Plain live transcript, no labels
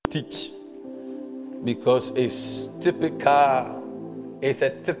teach because it's a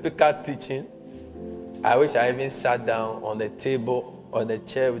typical teaching. I wish I even sat down on a chair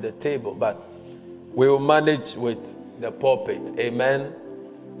with a table, but we will manage with the pulpit. Amen.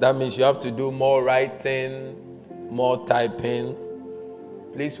 That means you have to do more writing, more typing.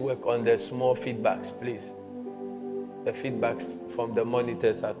 Please work on the small feedbacks, please. The feedbacks from the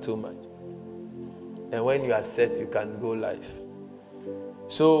monitors are too much. And when you are set, you can go live.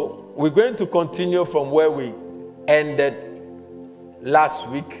 So we're going to continue from where we ended last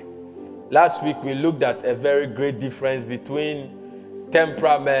week. Last week we looked at a very great difference between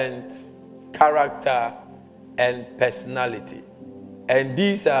temperament, character, and personality. And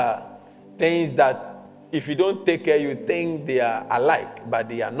these are things that if you don't take care, you think they are alike, but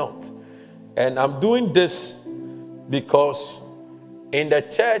they are not. And I'm doing this because in the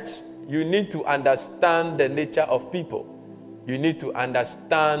church, you need to understand the nature of people. You need to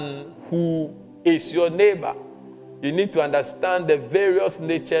understand who is your neighbor. You need to understand the various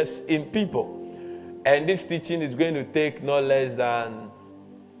natures in people. And this teaching is going to take no less than,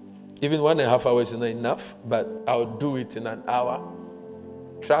 even 1.5 hours is not enough, but I'll do it in an hour,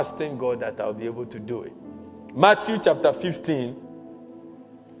 trusting God that I'll be able to do it. Matthew chapter 15,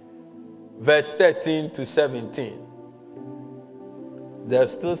 verse 13 to 17.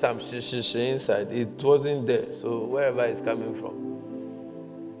 There's still some shish inside. It wasn't there, so wherever it's coming from.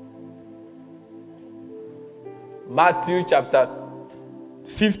 Matthew chapter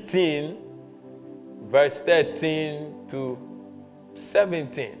 15, verse 13 to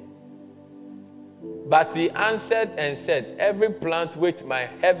 17. But he answered and said, every plant which my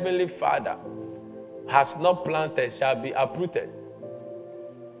heavenly Father has not planted shall be uprooted.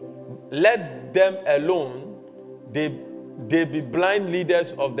 Let them alone, they be blind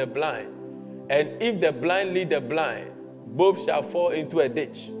leaders of the blind. And if the blind lead the blind, both shall fall into a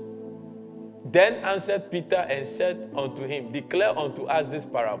ditch. Then answered Peter and said unto him, declare unto us this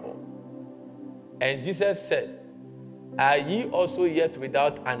parable. And Jesus said, are ye also yet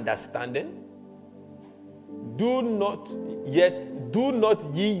without understanding? Do not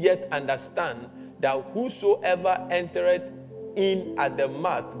ye yet understand that whosoever entereth in at the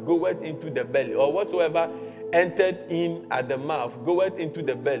mouth goeth into the belly, or whatsoever entered in at the mouth goeth into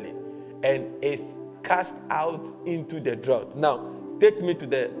the belly, and is cast out into the drought. Now, take me to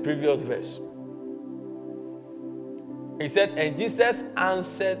the previous verse. He said, and Jesus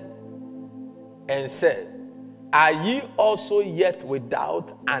answered and said, are ye also yet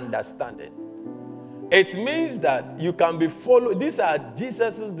without understanding? It means that you can be followed. These are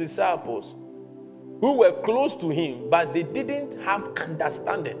Jesus' disciples who were close to him, but they didn't have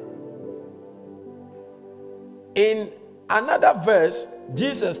understanding. In another verse,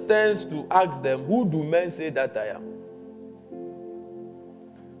 Jesus turns to ask them, who do men say that I am?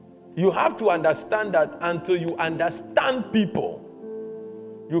 You have to understand that until you understand people,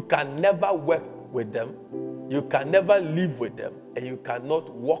 you can never work with them, you can never live with them, and you cannot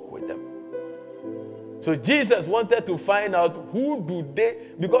walk with them. So Jesus wanted to find out who do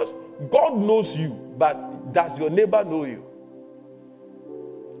they, because God knows you, but does your neighbor know you?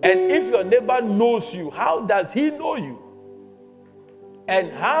 And if your neighbor knows you, how does he know you?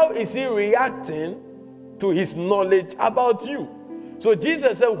 And how is he reacting to his knowledge about you? So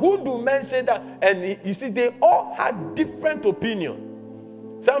Jesus said, who do men say that? And you see, they all had different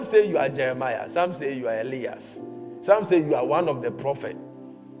opinions. Some say you are Jeremiah. Some say you are Elias. Some say you are one of the prophets.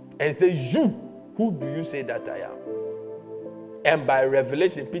 And say, you, who do you say that I am? And by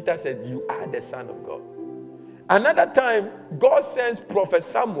revelation, Peter said, you are the Son of God. Another time, God sends Prophet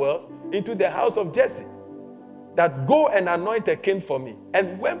Samuel into the house of Jesse, that go and anoint a king for me.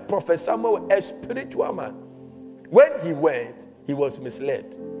 And when Prophet Samuel, a spiritual man, when he went, he was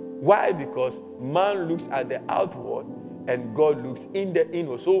misled. Why? Because man looks at the outward and God looks in the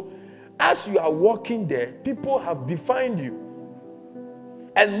inward. So as you are walking there, people have defined you.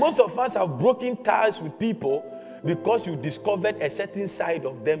 And most of us have broken ties with people because you discovered a certain side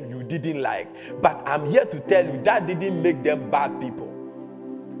of them you didn't like. But I'm here to tell you that didn't make them bad people.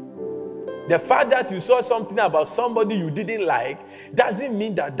 The fact that you saw something about somebody you didn't like doesn't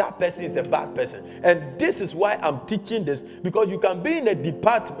mean that that person is a bad person. And this is why I'm teaching this, because you can be in a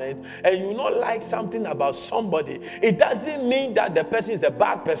department and you not like something about somebody. It doesn't mean that the person is a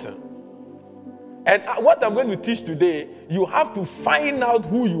bad person. And what I'm going to teach today, you have to find out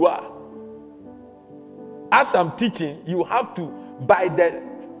who you are. As I'm teaching, you have to, by the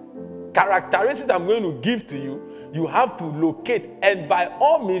characteristics I'm going to give to you, you have to locate, and by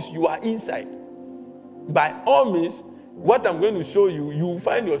all means, you are inside. By all means, what I'm going to show you, you will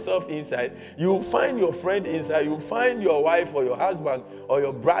find yourself inside. You will find your friend inside. You will find your wife or your husband or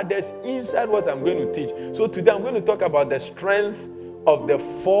your brothers inside what I'm going to teach. So today I'm going to talk about the strength of the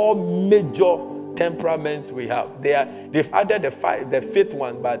 4 major temperaments we have. They've added the fifth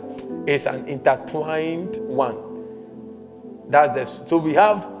one, but it's an intertwined one. So we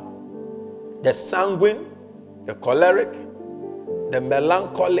have the sanguine, the choleric, the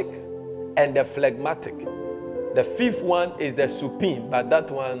melancholic, and the phlegmatic. The fifth one is the supine, but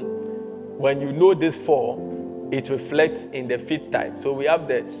that one, when you know this 4, it reflects in the fifth type. So we have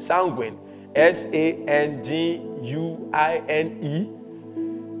the sanguine, Sanguine.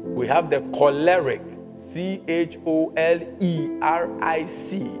 We have the choleric, Choleric.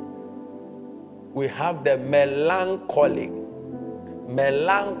 We have the melancholic,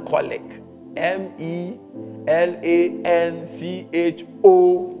 Melancholic,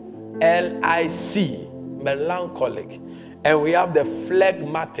 melancholic. And we have the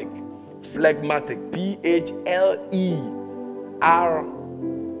phlegmatic, Plergmatic,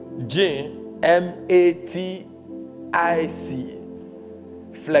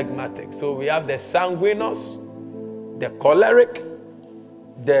 phlegmatic. So we have the sanguineous, the choleric,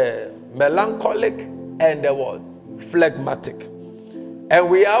 the melancholic, and the what? Phlegmatic.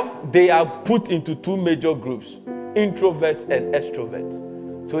 And they are put into 2 major groups, introverts and extroverts.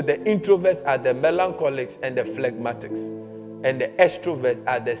 So the introverts are the melancholics and the phlegmatics, and the extroverts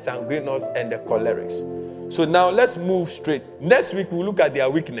are the sanguineous and the cholerics. So now let's move straight. Next week we'll look at their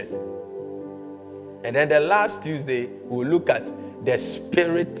weakness, and then the last Tuesday we'll look at the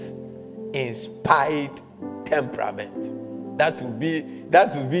spirit-inspired temperament. That will be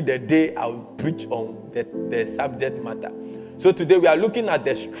the day I'll preach on the subject matter. So today we are looking at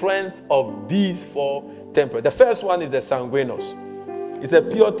the strength of these 4 temperaments. The first one is the sanguineous. It's a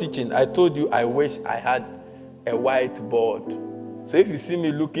pure teaching. I told you I wish I had a whiteboard. So if you see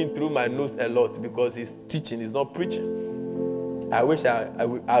me looking through my notes a lot, because it's teaching, it's not preaching. I wish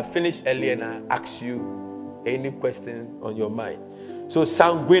I'll finish early and I ask you any question on your mind. So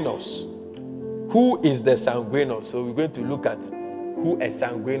sanguineous. Who is the sanguineous? So we're going to look at who a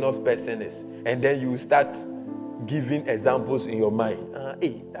sanguineous person is. And then you start giving examples in your mind.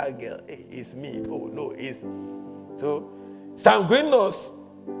 Hey, that girl, hey, it's me. Oh, no, it's... So sanguineous,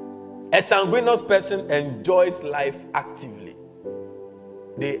 a sanguineous person enjoys life actively.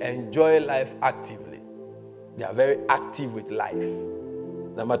 They enjoy life actively. They are very active with life.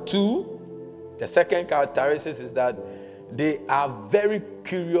 Number 2, the second characteristic is that they are very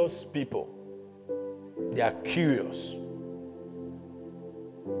curious people. They are curious.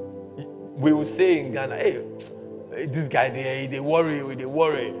 We will say in Ghana, hey, this guy, they worry.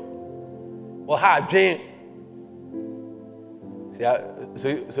 Or how, Jane?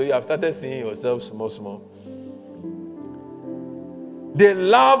 So you have started seeing yourself small. They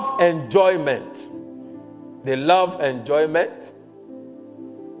love enjoyment. They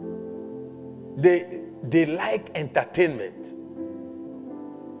like entertainment.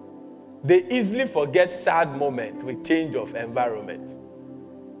 They easily forget sad moments with change of environment.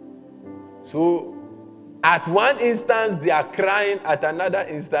 So at one instance they are crying, at another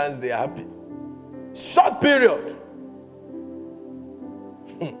instance they are happy. Short period.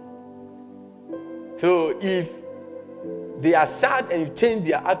 So if they are sad and you change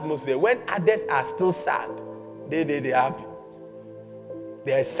their atmosphere, when others are still sad, they are happy.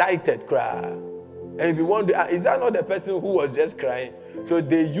 They are excited, cry. And if you wonder, is that not the person who was just crying? So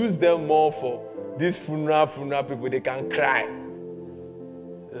they use them more for these funeral people. They can cry.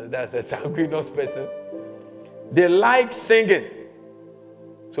 That's a sanguineous person. They like singing.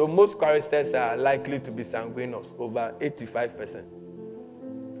 So most choristers are likely to be sanguineous, over 85%.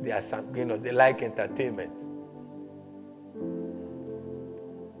 They are sanguineous. They like entertainment.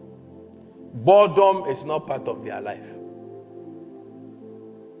 Boredom is not part of their life.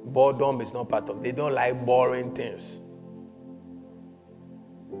 They don't like boring things.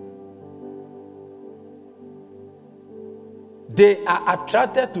 They are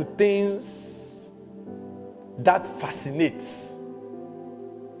attracted to things that fascinates.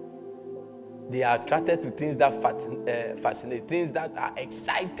 They are attracted to things that fascinate, things that are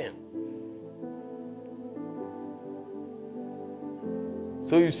exciting.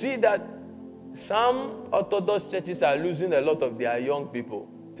 So you see that some Orthodox churches are losing a lot of their young people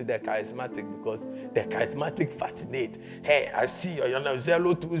to the charismatic, because the charismatic fascinate. Hey, I see your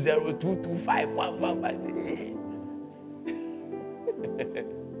 020225155.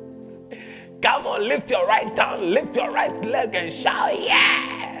 Come on, lift your right hand, lift your right leg and shout,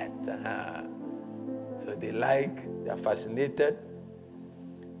 yes! So they are fascinated.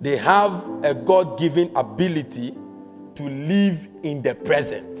 They have a God-given ability to to live in the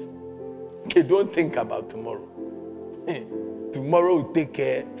present. They don't think about tomorrow. Tomorrow will take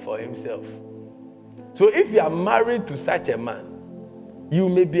care for himself. So if you are married to such a man, you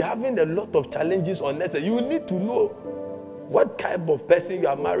may be having a lot of challenges unnecessary. You need to know what type of person you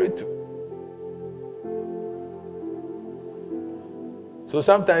are married to. So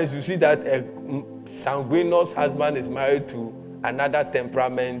sometimes you see that a sanguineous husband is married to another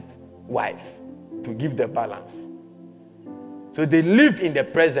temperament wife to give the balance. So they live in the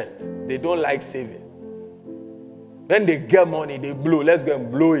present. They don't like saving. When they get money, they blow. Let's go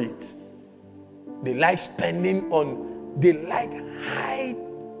and blow it. They like spending on, they like high,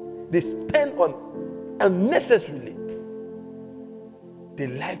 they spend on unnecessarily. They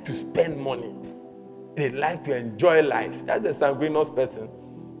like to spend money. They like to enjoy life. That's a sanguineous person.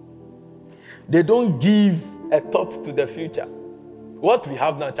 They don't give a thought to the future. What we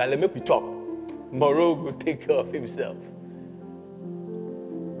have now, Charlie, make we chop. Tomorrow will take care of himself.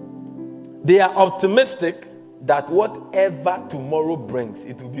 They are optimistic that whatever tomorrow brings,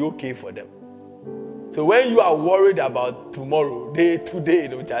 it will be okay for them. So when you are worried about tomorrow, day to day,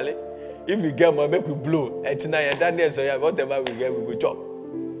 Charlie, if we get money, make we blow. And tonight, whatever we get, we will chop.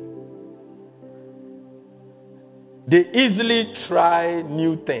 They easily try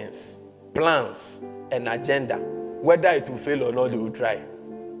new things, plans, and agenda. Whether it will fail or not, they will try.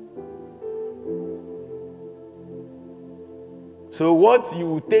 So what you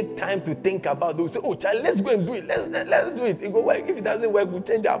will take time to think about, they will say, oh, child, let's go and do it. Let's do it. It will work. If it doesn't work, we'll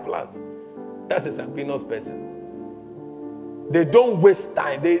change our plan. That's a sanguineous person. They don't waste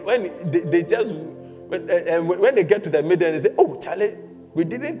time. When they get to the middle, they say, oh, Charlie, we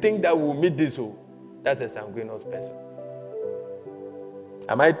didn't think that we'll meet this. So that's a sanguineous person.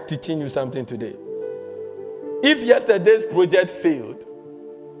 Am I teaching you something today? If yesterday's project failed,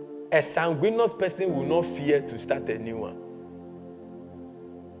 a sanguineous person will not fear to start a new one.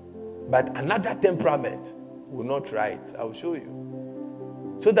 But another temperament will not try it. I will show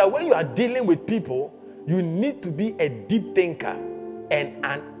you. So that when you are dealing with people, you need to be a deep thinker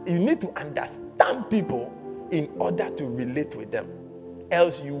and you need to understand people in order to relate with them.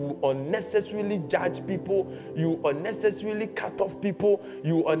 Else you will unnecessarily judge people, you unnecessarily cut off people,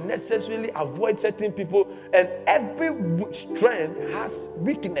 you unnecessarily avoid certain people, and every strength has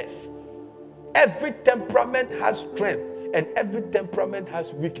weakness. Every temperament has strength, and every temperament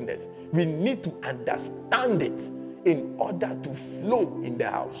has weakness. We need to understand it in order to flow in the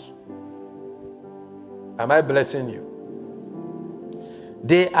house. Am I blessing you?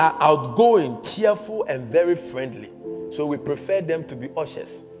 They are outgoing, cheerful, and very friendly. So we prefer them to be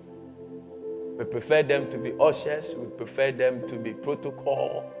ushers. We prefer them to be ushers. We prefer them to be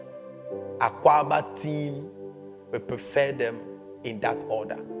protocol, Aquaba team. We prefer them in that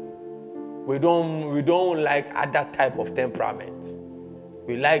order. We don't like other type of temperament.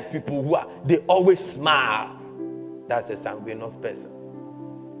 We like people who they always smile. That's a sanguineous person.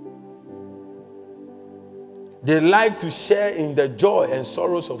 They like to share in the joy and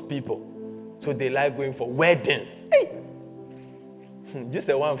sorrows of people. So they like going for weddings. Hey! Just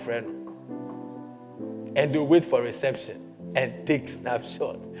a one friend. And they wait for reception and take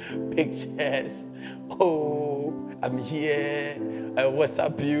snapshots, pictures. Oh, I'm here. I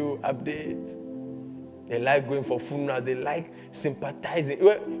WhatsApp you, update. They like going for funerals. They like sympathizing.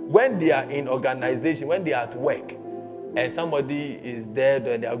 When they are in organization, when they are at work, and somebody is dead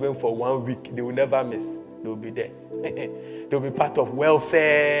and they are going for 1 week, they will never miss. They will be there. They will be part of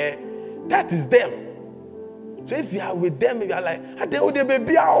welfare. That is them. So if you are with them, you are like,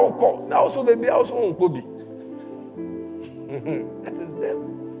 baby, now also baby, also be. That is them.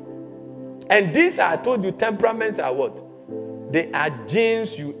 And these, I told you, temperaments are what? They are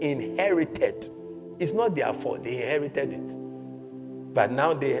genes you inherited. It's not their fault. They inherited it. But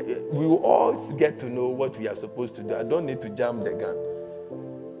now we will all get to know what we are supposed to do. I don't need to jump the gun.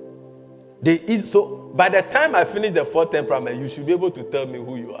 So by the time I finish the 4th temperament, you should be able to tell me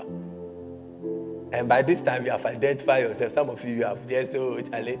who you are. And by this time, you have identified yourself. Some of you have just, oh,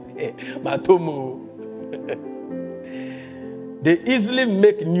 Charlie, Matomo. They easily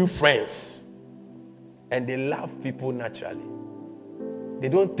make new friends. And they love people naturally. They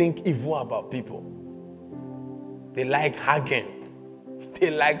don't think evil about people. They like hugging.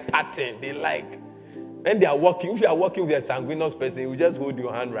 They like patting. They like, when they are walking, if you are walking with a sanguineous person, you just hold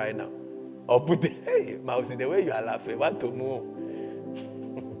your hand right now. Or put it, hey, Mouse, the way you are laughing, what to move?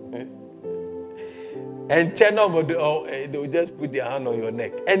 And they will just put their hand on your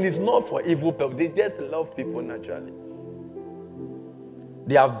neck. And it's not for evil people. They just love people naturally.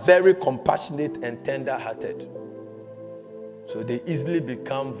 They are very compassionate and tender-hearted. So they easily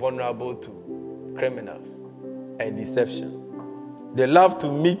become vulnerable to criminals and deception. They love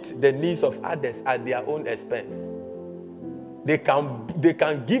to meet the needs of others at their own expense. They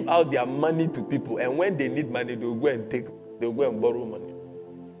can give out their money to people, and when they need money, they'll go and borrow money.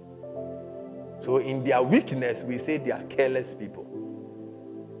 So in their weakness, we say they are careless people.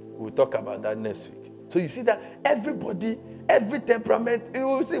 We'll talk about that next week. So you see that everybody, every temperament, you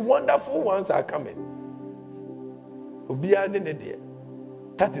will see wonderful ones are coming.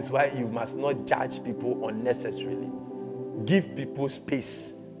 That is why you must not judge people unnecessarily. Give people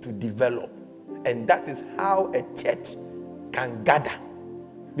space to develop. And that is how a church can gather.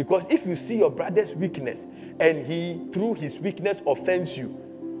 Because if you see your brother's weakness and he, through his weakness, offends you,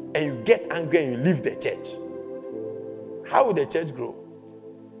 and you get angry and you leave the church, how will the church grow?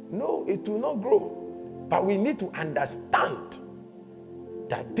 No, it will not grow. But we need to understand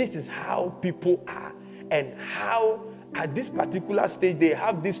that this is how people are, and how at this particular stage they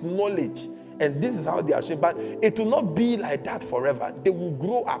have this knowledge, and this is how they are shaped. But it will not be like that forever. They will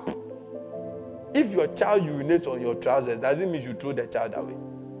grow up. If your child urinates on your trousers, doesn't mean you throw the child away.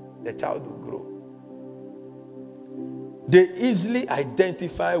 The child will grow. They easily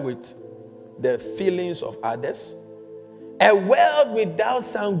identify with the feelings of others. A world without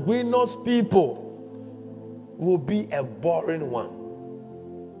sanguineous people will be a boring one.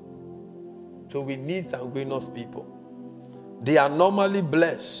 So we need sanguineous people. They are normally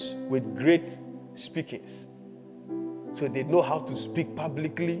blessed with great speakings. So they know how to speak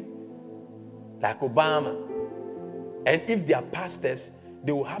publicly, like Obama. And if they are pastors,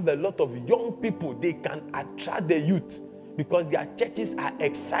 they will have a lot of young people. They can attract the youth because their churches are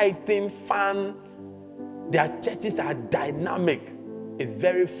exciting, fun. Their churches are dynamic. It's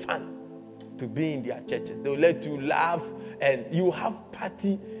very fun to be in their churches. They will let you laugh and you have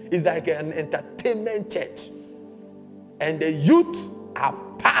party. It's like an entertainment church. And the youth are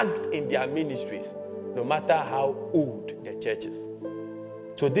packed in their ministries, no matter how old the church is.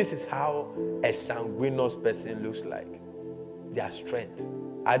 So this is how a sanguineous person looks like. Their strength.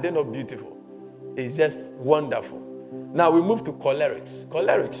 Are they not beautiful? It's just wonderful. Now we move to cholerics.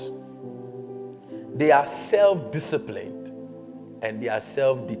 Cholerics, they are self-disciplined and they are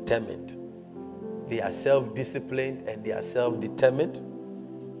self-determined. They are self-disciplined and they are self-determined.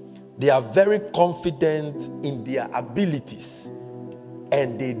 They are very confident in their abilities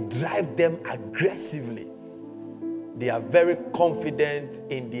and they drive them aggressively. They are very confident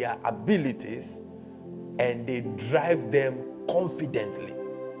in their abilities and they drive them confidently.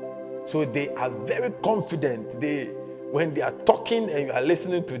 So they are very confident. When they are talking and you are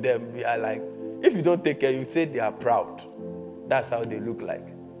listening to them, they are like, if you don't take care, you say they are proud. That's how they look like.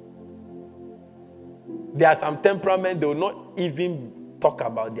 There are some temperament, they will not even talk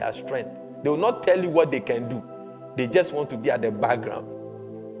about their strength. They will not tell you what they can do. They just want to be at the background.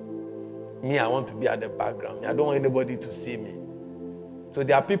 Me, I want to be at the background. I don't want anybody to see me. So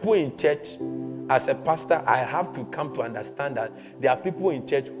there are people in church, as a pastor, I have to come to understand that there are people in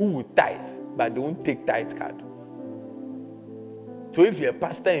church who will tithe, but they won't take tithe card. So if you're a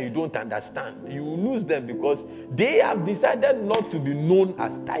pastor and you don't understand, you will lose them because they have decided not to be known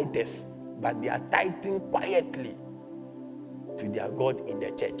as tithers, but they are tithing quietly to their God in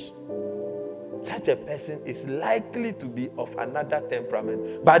the church. Such a person is likely to be of another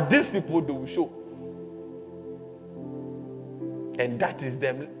temperament. But these people, they will show. And that is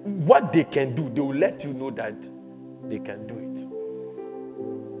them. What they can do, they will let you know that they can do it.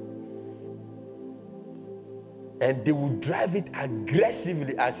 And they will drive it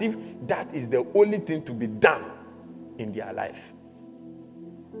aggressively as if that is the only thing to be done in their life.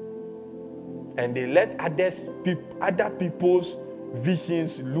 And they let other people's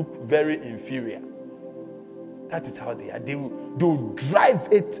visions look very inferior. That is how they are. They will drive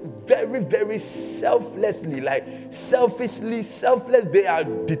it very, very selflessly, like selfishly, selfless. They are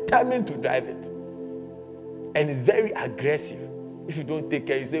determined to drive it. And it's very aggressive. If you don't take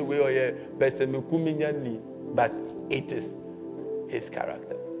care, you say, well, yeah, but it is his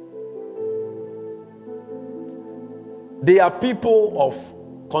character. They are people of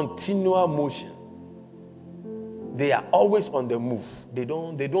continual motion. They are always on the move. They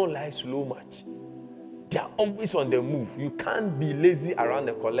don't lie slow much. They are always on the move. You can't be lazy around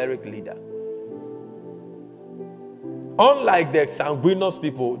a choleric leader. Unlike the sanguineous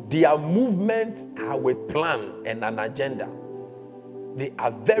people, their movements are with plan and an agenda. They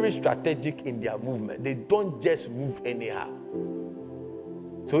are very strategic in their movement. They don't just move anyhow.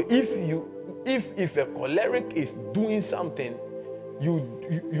 So if a choleric is doing something,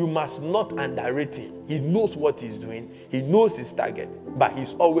 you must not underrate him. He knows what he's doing. He knows his target, but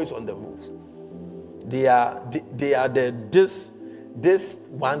he's always on the move. They are this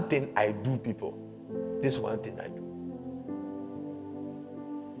one thing I do people. This one thing I do.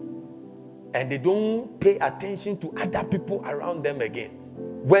 and they don't pay attention to other people around them again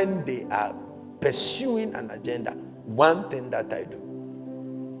when they are pursuing an agenda. One thing that I do.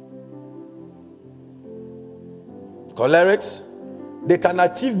 Cholerics, they can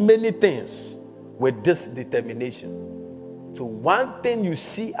achieve many things with this determination. So one thing you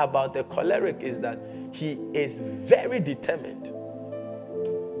see about the choleric is that he is very determined.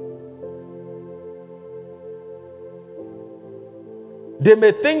 They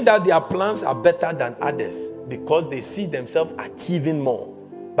may think that their plans are better than others because they see themselves achieving more.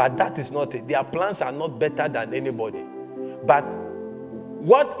 But that is not it. Their plans are not better than anybody. But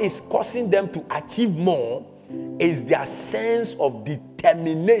what is causing them to achieve more is their sense of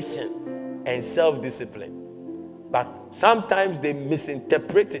determination and self-discipline. But sometimes they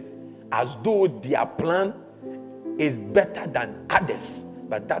misinterpret it as though their plan is better than others.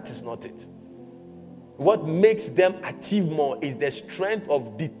 But that is not it. What makes them achieve more is the strength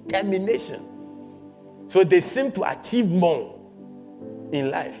of determination. So they seem to achieve more in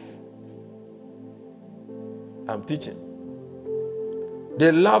life. I'm teaching.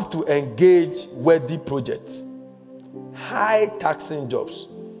 They love to engage worthy projects, high taxing jobs.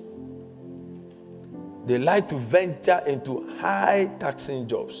 They like to venture into high taxing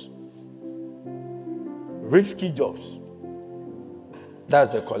jobs, risky jobs.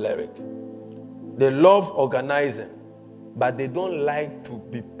 That's the choleric. They love organizing, but they don't like to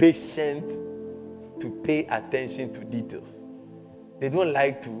be patient to pay attention to details. They don't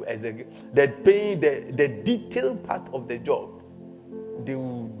like to execute. They're paying the detailed part of the job. They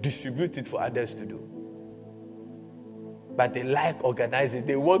will distribute it for others to do. But they like organizing.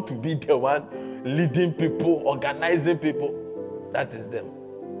 They want to be the one leading people, organizing people. That is them.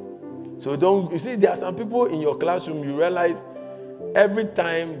 So you see, there are some people in your classroom, you realize every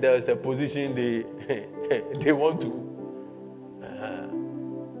time there's a position they want to.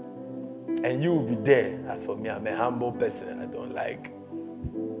 And you will be there. As for me, I'm a humble person. I don't like.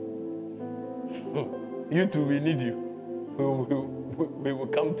 You too, we need you. We will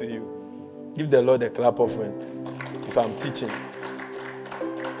come to you. Give the Lord a clap offering if I'm teaching.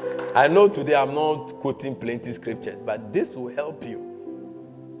 I know today I'm not quoting plenty scriptures, but this will help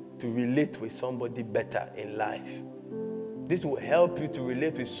you to relate with somebody better in life. This will help you to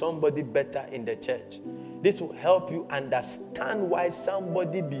relate with somebody better in the church. This will help you understand why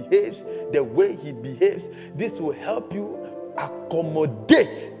somebody behaves the way he behaves. This will help you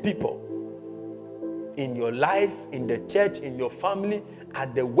accommodate people in your life, in the church, in your family,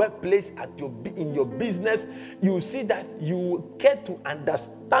 at the workplace, in your business. You see that you get to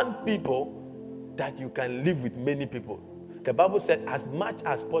understand people, that you can live with many people. The Bible said, as much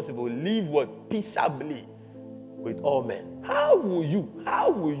as possible, live what? Peaceably with all men. How will you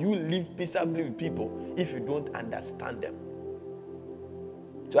live peaceably with people if you don't understand them?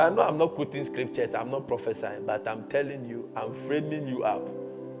 So I know I'm not quoting scriptures, I'm not prophesying, but I'm telling you, I'm framing you up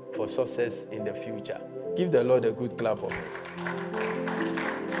for success in the future. Give the Lord a good clap of it.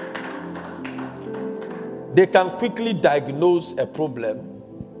 They can quickly diagnose a problem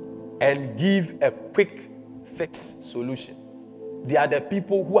and give a quick fix solution. They are the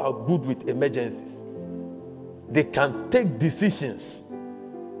people who are good with emergencies. They can take decisions.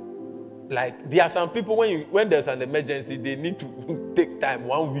 Like, there are some people, when there's an emergency, they need to take time,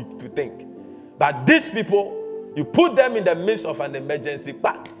 1 week to think. But these people, you put them in the midst of an emergency,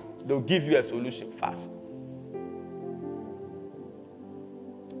 but they'll give you a solution fast.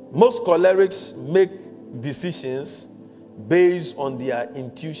 Most cholerics make decisions based on their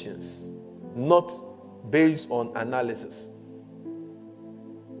intuitions, not based on analysis.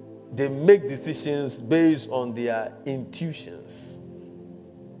 They make decisions based on their intuitions,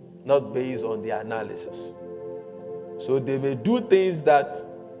 not based on their analysis. So they may do things that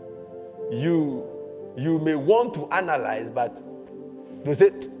you may want to analyze, but they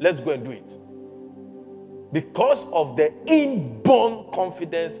say, let's go and do it. Because of the inborn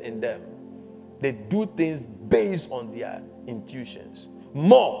confidence in them, they do things based on their intuitions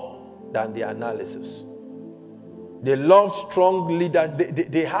more than their analysis. They love strong leaders.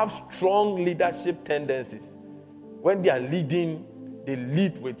 They have strong leadership tendencies. When they are leading, they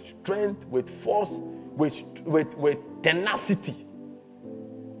lead with strength, with force, with tenacity.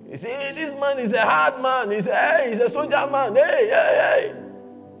 You see, hey, this man is a hard man. He's a soldier man. Hey.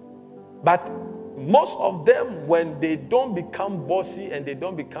 But most of them, when they don't become bossy and they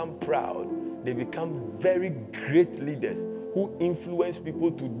don't become proud, they become very great leaders who influence people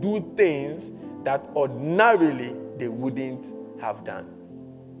to do things that ordinarily they wouldn't have done.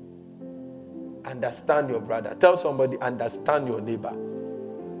 Understand your brother. Tell somebody, understand your neighbor.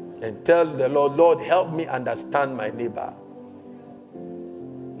 And tell the Lord, Lord, help me understand my neighbor.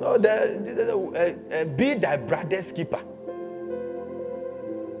 No, be thy brother's keeper.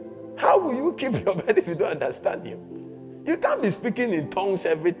 How will you keep your brother if you don't understand him? You can't be speaking in tongues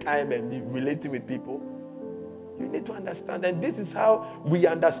every time and be relating with people. You need to understand, and this is how we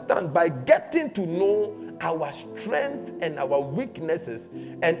understand, by getting to know our strength and our weaknesses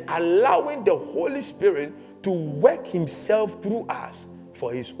and allowing the Holy Spirit to work himself through us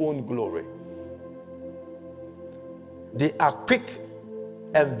for his own glory. They are quick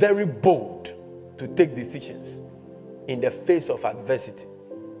and very bold to take decisions in the face of adversity.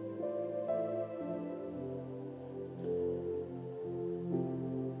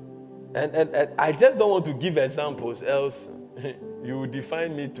 And I just don't want to give examples, else you will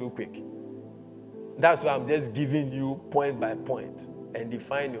define me too quick. That's why I'm just giving you point by point and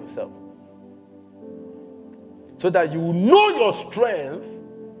define yourself. So that you will know your strength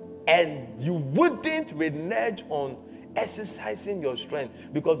and you wouldn't renege on exercising your strength,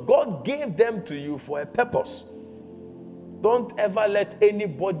 because God gave them to you for a purpose. Don't ever let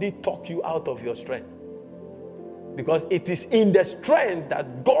anybody talk you out of your strength, because it is in the strength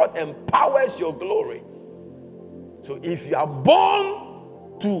that God empowers your glory. So if you are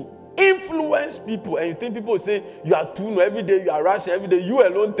born to influence people and you think people say you are too, every day you are rushing, every day you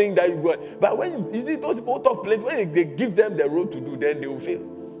alone think that you go. But when you see those people talk plenty, when they give them the road to do, then they will fail.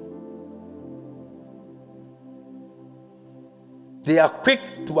 They are quick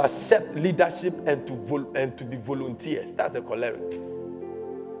to accept leadership and to be volunteers. That's a choleric.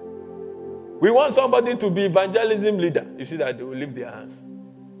 We want somebody to be evangelism leader. You see that they will lift their hands.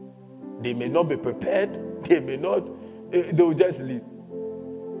 They may not be prepared. They will just leave.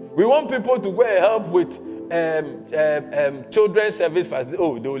 We want people to go and help with children's service fast.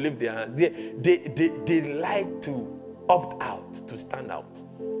 Oh, they will lift their hands. They like to opt out, to stand out.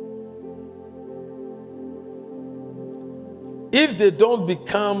 If they don't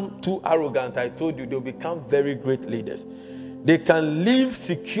become too arrogant, I told you, they'll become very great leaders. They can leave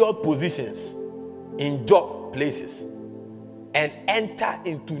secure positions in job places and enter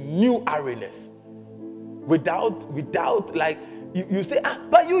into new arenas without like, you say,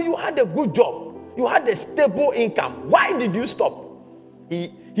 but you had a good job. You had a stable income. Why did you stop?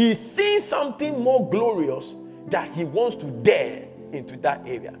 He sees something more glorious that he wants to dare into that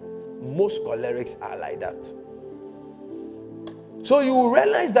area. Most cholerics are like that. So you will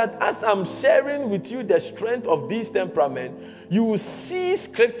realize that as I'm sharing with you the strength of this temperament, you will see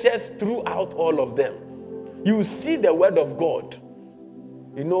scriptures throughout all of them. You will see the word of God.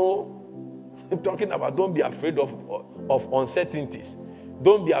 You know, I'm talking about don't be afraid of uncertainties.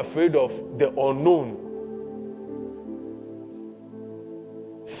 Don't be afraid of the unknown.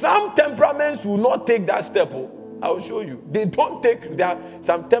 Some temperaments will not take that step. I will show you. There are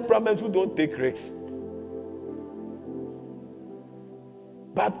some temperaments who don't take risks.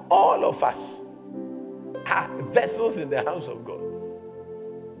 But all of us are vessels in the hands of God.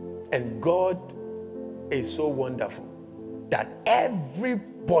 And God is so wonderful that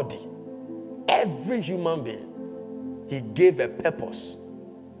everybody, every human being, he gave a purpose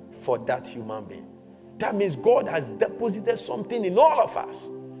for that human being. That means God has deposited something in all of us.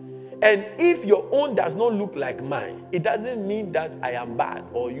 And if your own does not look like mine, it doesn't mean that I am bad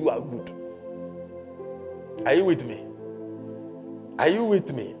or you are good. Are you with me? Are you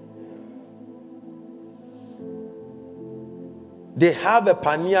with me? They have a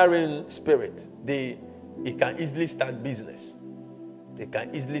pioneering spirit. It can easily start business. They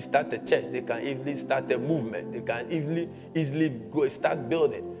can easily start a church. They can easily start a movement. They can easily go start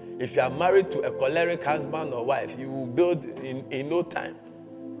building. If you are married to a choleric husband or wife, you will build in no time.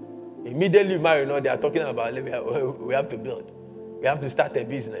 Immediately you marry, they are talking about we have to build. We have to start a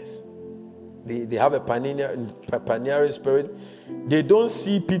business. They have a pioneering spirit. They don't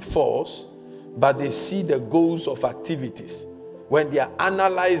see pitfalls, but they see the goals of activities. When they are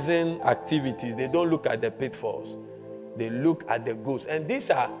analyzing activities, they don't look at the pitfalls. They look at the goals. And these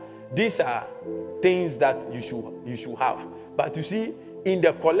are things that you should have. But you see, in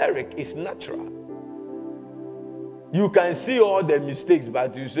the choleric, it's natural. You can see all the mistakes,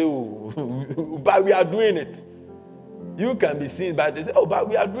 but you say, but we are doing it. You can be seen, but they say, but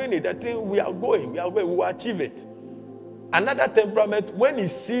we are doing it. I think we are going, we will achieve it. Another temperament, when he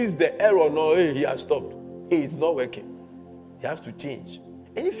sees the error, he has stopped. It's not working. He has to change.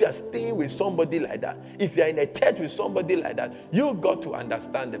 And if you are staying with somebody like that, if you are in a church with somebody like that, you've got to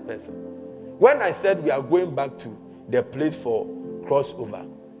understand the person. When I said we are going back to the place for crossover,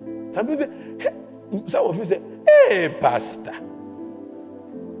 some of you say, hey, Pastor,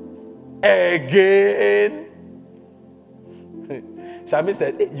 again. Sammy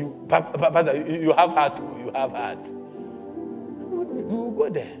said, hey, Pastor, you have heart. You have heart. we will go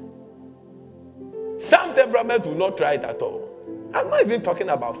there. Some temperament will not try it at all. I'm not even talking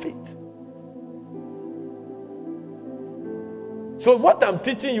about faith. So what I'm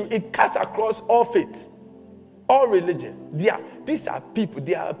teaching you, it cuts across all faiths, all religions. These are people.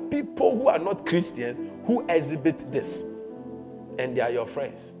 There are people who are not Christians who exhibit this, and they are your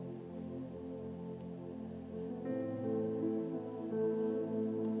friends.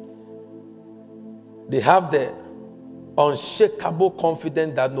 They have the unshakable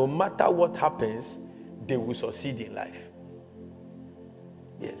confidence that no matter what happens, they will succeed in life.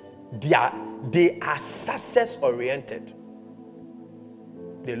 Yes. They are success-oriented.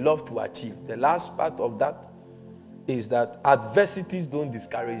 They love to achieve. The last part of that is that adversities don't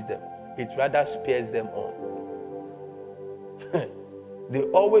discourage them. It rather spurs them on. They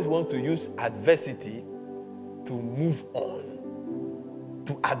always want to use adversity to move on,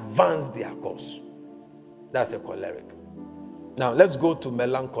 to advance their cause. That's a choleric. Now let's go to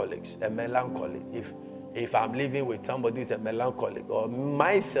melancholics. A melancholic. If I'm living with somebody who's a melancholic, or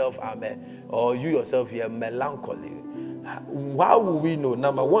myself, or you yourself, you're melancholic. How will we know?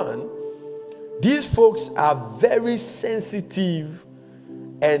 Number one, these folks are very sensitive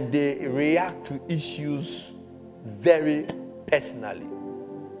and they react to issues very personally.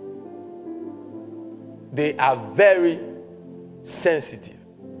 They are very sensitive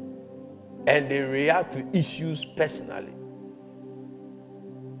and they react to issues personally.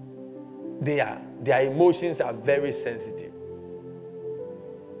 Their emotions are very sensitive.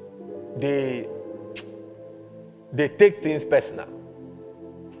 They take things personal.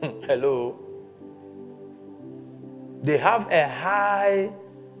 Hello. They have a high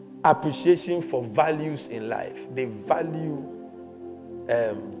appreciation for values in life. They value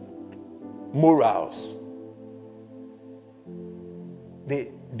morals.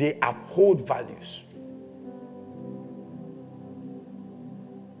 They uphold values.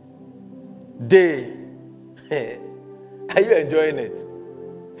 Are you enjoying it?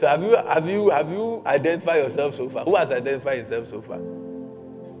 So have you identified yourself so far? Who has identified himself so far?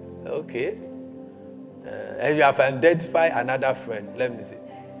 Okay. And you have identified another friend. Let me see.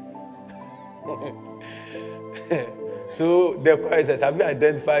 So the question says, have you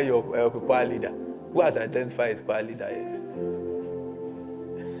identified your choir leader? Who has identified his choir leader yet?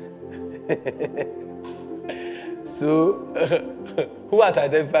 So who has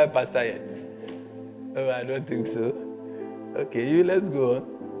identified pastor yet? Oh, I don't think so. Okay, let's go on.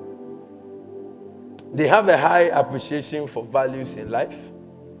 They have a high appreciation for values in life.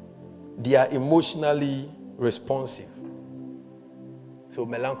 They are emotionally responsive. So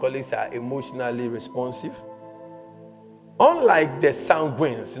melancholics are emotionally responsive. Unlike the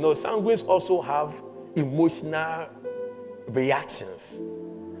sanguines, sanguines also have emotional reactions,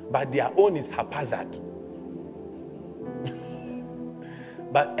 but their own is haphazard.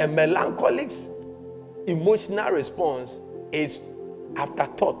 But a melancholic's emotional response is after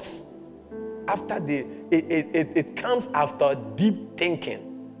thoughts. It comes after deep thinking.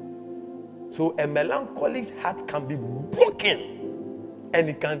 So a melancholic's heart can be broken, and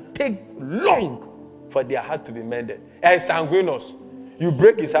it can take long for their heart to be mended. And sanguinos, you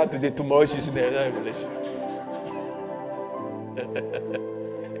break his heart today, tomorrow she's in a revelation.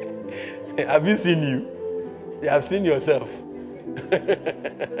 Have you seen you? You have seen yourself.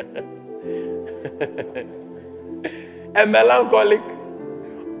 A melancholic,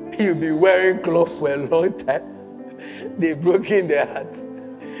 he'll be wearing clothes for a long time. They broke in their heart.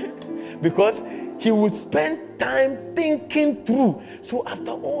 Because he would spend time thinking through. So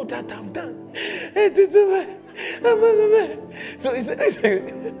after all that I've done, so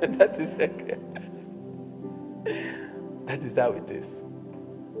that is how it is.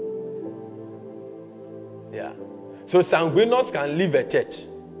 Yeah. So sanguinos can leave a church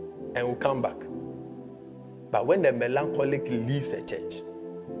and will come back. But when the melancholic leaves a church,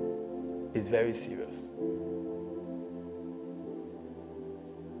 it's very serious.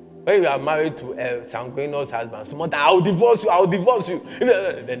 When you are married to a sanguineous husband, someone, I'll divorce you.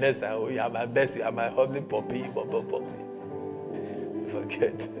 The next time, you are my best, you are my husband, puppy.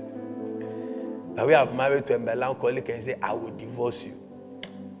 Forget. But we are married to a melancholic and say, I will divorce you.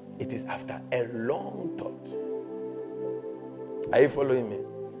 It is after a long thought. Are you following me?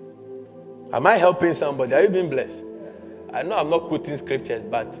 Am I helping somebody? Are you being blessed? I know I'm not quoting scriptures,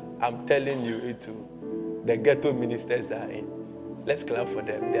 but I'm telling you it too. The ghetto ministers are in. Let's clap for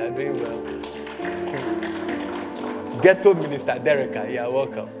them. They are doing well. Ghetto Minister Dereka, you are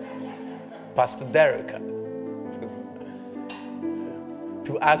welcome. Pastor Dereka.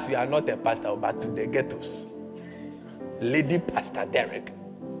 To us, you are not a pastor, but to the ghettos. Lady Pastor Derek.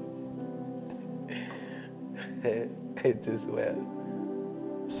 It is well.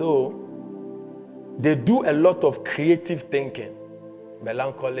 So, they do a lot of creative thinking.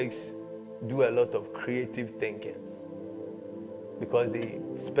 Melancholics do a lot of creative thinking because they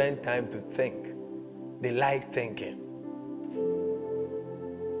spend time to think. They like thinking.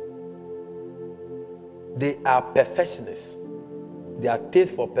 They are perfectionists. Their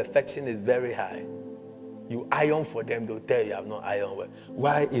taste for perfection is very high. You iron for them, they'll tell you have not ironed well.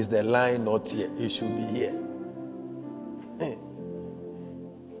 Why is the line not here? It should be here.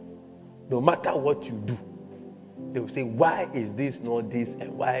 No matter what you do, they will say, why is this not this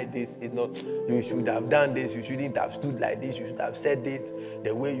and why this is not? You should have done this. You shouldn't have stood like this. You should have said this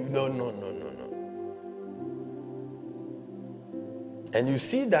the way you know. No. And you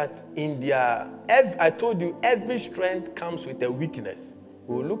see that in their, I told you, every strength comes with a weakness.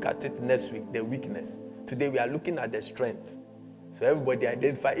 We'll look at it next week, the weakness. Today we are looking at the strength. So everybody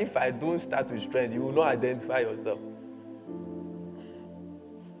identify. If I don't start with strength, you will not identify yourself.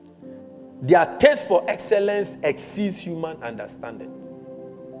 Their taste for excellence exceeds human understanding.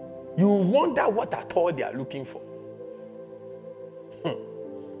 You wonder what at all they are looking for.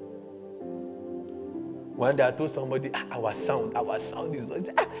 One day I told somebody, our sound is not. He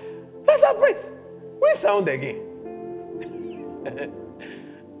said, Pastor Prince, we sound again.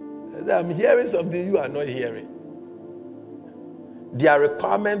 I'm hearing something you are not hearing. Their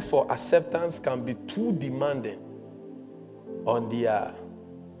requirement for acceptance can be too demanding on their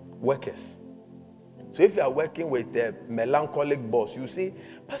workers. So if you are working with a melancholic boss, you see,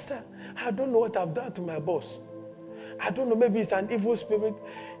 Pastor, I don't know what I've done to my boss. I don't know, maybe it's an evil spirit.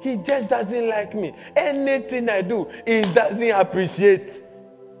 He just doesn't like me. Anything I do, he doesn't appreciate.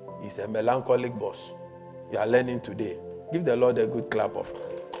 He's a melancholic boss. You are learning today. Give the Lord a good clap of hands.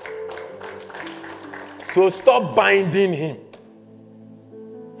 So stop binding him.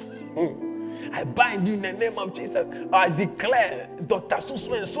 I bind you in the name of Jesus. I declare, Dr.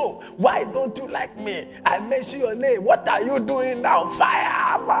 Susu and so, why don't you like me? I mention your name. What are you doing now?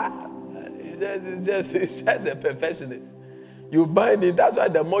 Fire! It's just a perfectionist. You bind him. That's why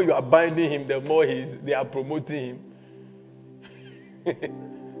the more you are binding him, the more they are promoting him.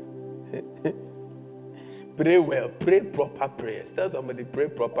 Pray well. Pray proper prayers. Tell somebody, pray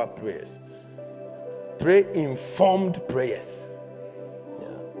proper prayers. Pray informed prayers.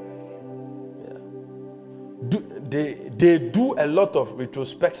 They do a lot of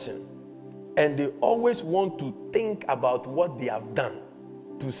retrospection, and they always want to think about what they have done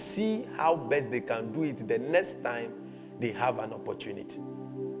to see how best they can do it the next time they have an opportunity.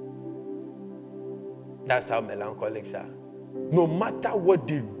 That's how melancholics are. No matter what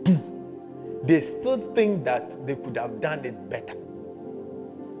they do, they still think that they could have done it better.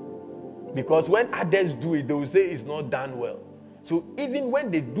 Because when others do it, they will say it's not done well. So even when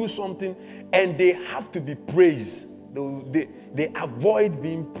they do something and they have to be praised, they avoid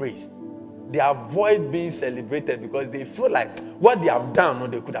being praised. They avoid being celebrated because they feel like what they have done, or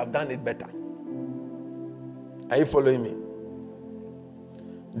they could have done it better. Are you following me?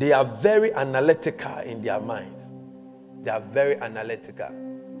 They are very analytical in their minds. They are very analytical.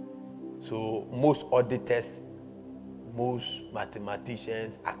 So most auditors, most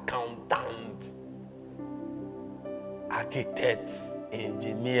mathematicians, accountants, architects,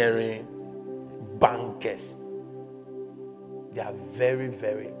 engineering, bankers, they are very,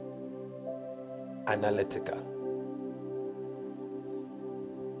 very analytical.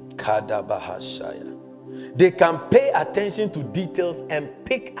 Kadabahashaya. They can pay attention to details and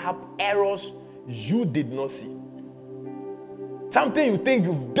pick up errors you did not see. Something you think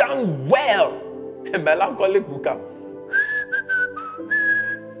you've done well, a melancholic will come.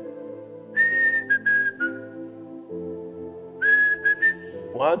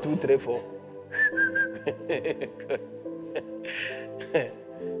 1, 2, 3, 4.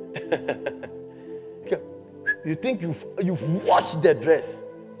 You think you've washed the dress.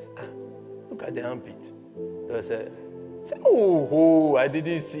 Look at the armpit. They say, oh, I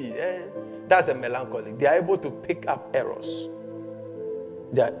didn't see. That's a melancholic. They are able to pick up errors.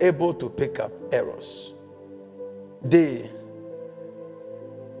 They are able to pick up errors. They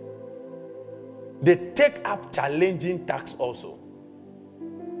take up challenging tasks also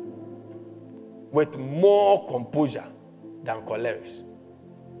with more composure than cholerics.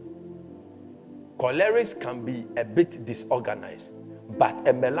 Cholerics can be a bit disorganized, but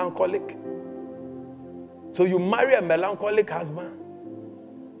a melancholic. So you marry a melancholic husband,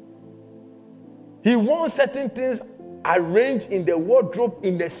 he wants certain things arranged in the wardrobe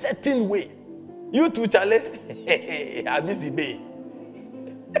in a certain way. You too, Charlie. Abisi Bay.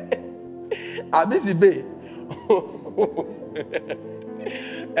 Abisi Bay.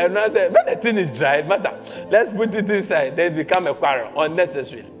 And I said, when the thing is dry, master, let's put it inside. Then it become a quarrel,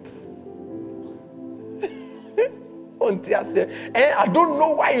 unnecessary. I don't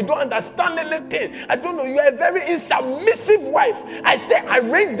know why you don't understand anything. I don't know. You are a very insubmissive wife. I say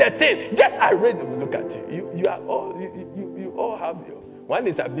arrange the thing. Just arrange. Look at you. You are all. You all have your. One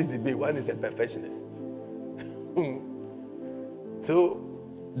is a busy bee. One is a perfectionist. So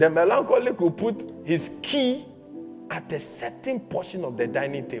the melancholic will put his key at a certain portion of the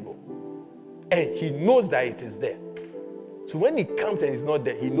dining table, and he knows that it is there. So when he comes and it's not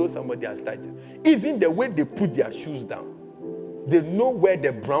there, he knows somebody has touched it. Even the way they put their shoes down, they know where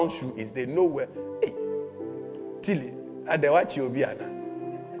the brown shoe is. They know where. Hey, Tilly, I don't watch you be Anna.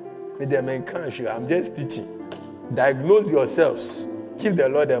 With the main country, I'm just teaching. Diagnose yourselves. Give the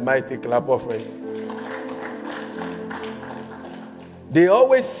Lord Almighty clap offering. They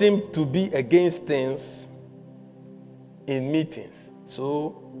always seem to be against things in meetings.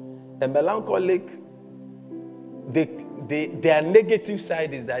 So a melancholic, their negative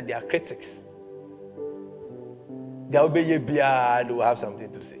side is that they are critics. They will have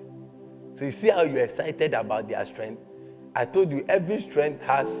something to say. So you see how you're excited about their strength? I told you every strength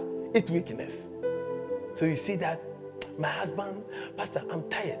has its weakness. So you see that my husband, Pastor, I'm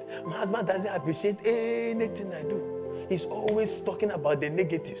tired. My husband doesn't appreciate anything I do. He's always talking about the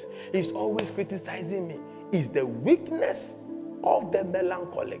negatives. He's always criticizing me. It's the weakness of the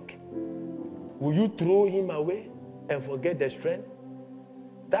melancholic. Will you throw him away and forget the strength?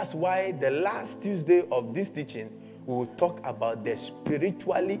 That's why the last Tuesday of this teaching, we will talk about the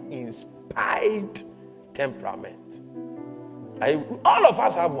spiritually inspired temperament. All of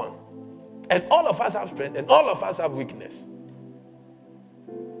us have one. And all of us have strength. And all of us have weakness.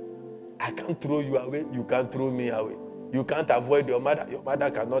 I can't throw you away. You can't throw me away. You can't avoid your mother. Your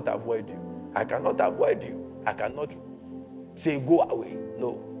mother cannot avoid you. I cannot avoid you. I cannot say go away.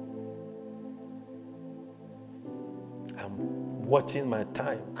 No. I'm watching my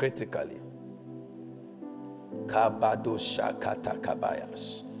time critically.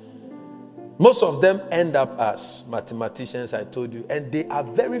 Most of them end up as mathematicians, I told you, and they are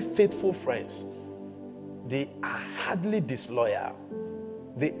very faithful friends. They are hardly disloyal.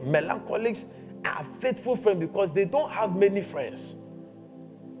 The melancholics are faithful friends because they don't have many friends.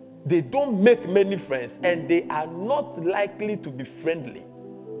 They don't make many friends, and they are not likely to be friendly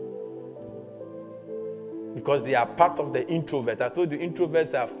because they are part of the introvert. I told you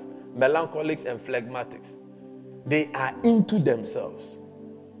introverts are melancholics and phlegmatics. They are into themselves.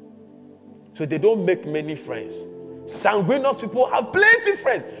 So they don't make many friends. Sanguineous people have plenty of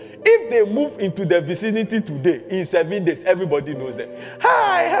friends. If they move into the vicinity today, in 7 days, everybody knows them.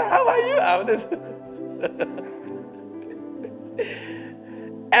 Hi, how are you? I'm this.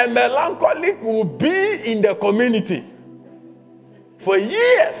 A melancholic will be in the community for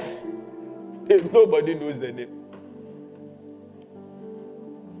years. Nobody knows the name.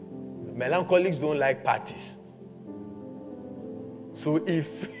 Melancholics don't like parties. So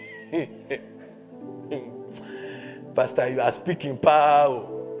if Pastor, you are speaking power.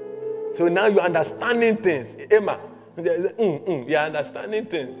 So now you're understanding things. Emma, you're understanding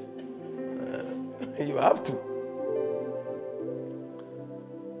things. You have to.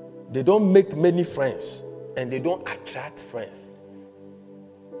 They don't make many friends and they don't attract friends.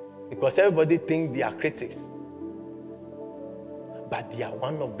 Because everybody thinks they are critics. But they are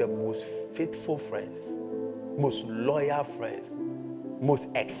one of the most faithful friends, most loyal friends, most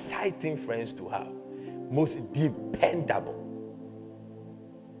exciting friends to have, most dependable.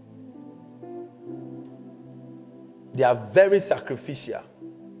 They are very sacrificial.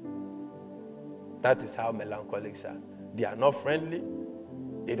 That is how melancholics are. They are not friendly.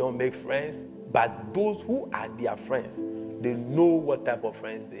 They don't make friends. But those who are their friends, they know what type of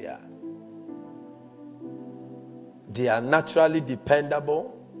friends they are. They are naturally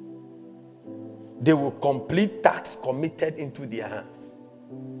dependable. They will complete tasks committed into their hands.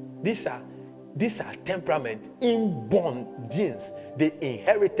 These are temperament, inborn genes. They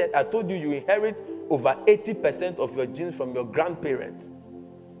inherited. I told you, you inherit over 80% of your genes from your grandparents.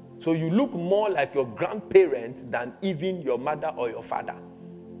 So you look more like your grandparents than even your mother or your father.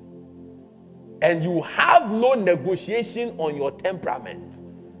 And you have no negotiation on your temperament,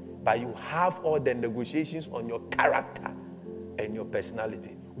 but you have all the negotiations on your character and your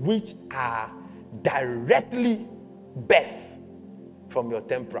personality, which are directly birthed from your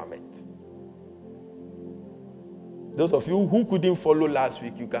temperament. Those of you who couldn't follow last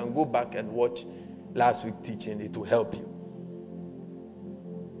week, you can go back and watch last week's teaching. It will help you.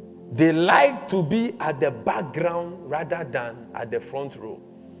 They like to be at the background rather than at the front row.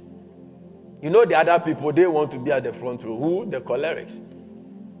 You know the other people, they want to be at the front row. Who? The cholerics.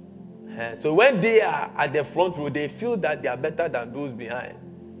 So when they are at the front row, they feel that they are better than those behind.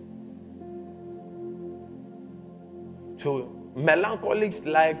 So melancholics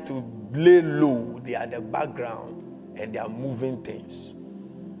like to lay low. They are the background and they are moving things.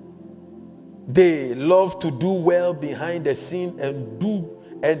 They love to do well behind the scene and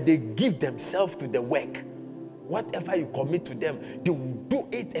they give themselves to the work. Whatever you commit to them, they will do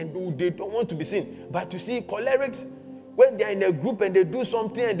it and they don't want to be seen. But you see, cholerics, when they are in a group and they do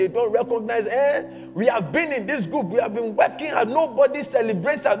something and they don't recognize, we have been in this group, we have been working and nobody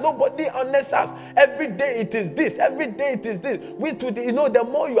celebrates us, nobody honors us. Every day it is this, every day it is this. The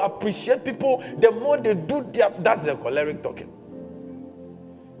more you appreciate people, the more they do that's the choleric talking.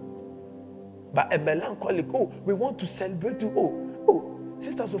 But a melancholic, we want to celebrate you.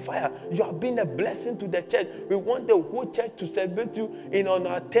 Sister Sophia, you have been a blessing to the church. We want the whole church to celebrate you on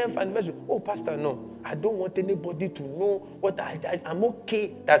our 10th anniversary. Pastor, no. I don't want anybody to know what I'm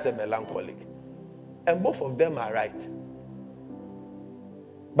okay. That's a melancholic. And both of them are right.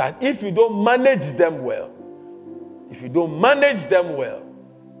 But if you don't manage them well,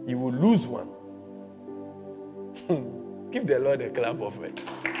 you will lose one. Give the Lord a clap of it.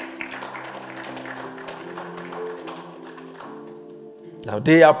 Now,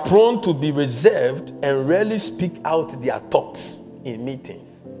 they are prone to be reserved and rarely speak out their thoughts in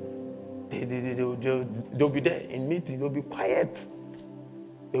meetings. They'll be there in meetings. They'll be quiet.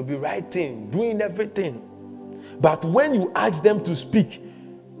 They'll be writing, doing everything. But when you ask them to speak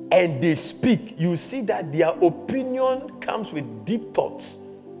and they speak, you see that their opinion comes with deep thoughts.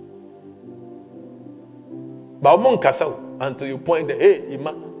 But until you point the, hey,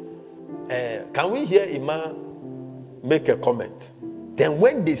 Ima, can we hear Ima make a comment? Then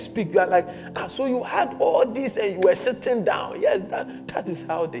when they speak, you are like, so you had all this and you were sitting down. Yes, that is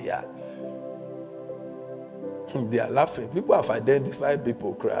how they are. They are laughing. People have identified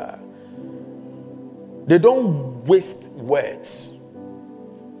people cry. They don't waste words.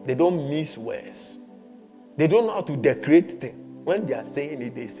 They don't miss words. They don't know how to decorate things. When they are saying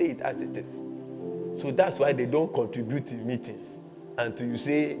it, they say it as it is. So that's why they don't contribute to meetings. Until you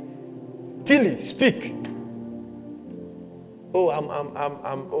say, Tilly, speak.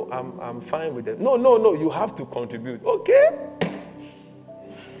 I'm fine with it. No, you have to contribute. Okay?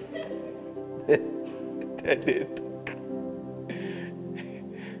 Then they talk.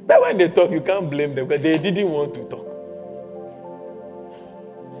 But when they talk, you can't blame them because they didn't want to talk.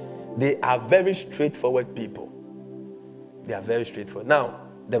 They are very straightforward people. They are very straightforward. Now,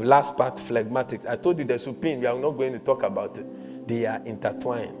 the last part, phlegmatics. I told you the supine, we are not going to talk about it. They are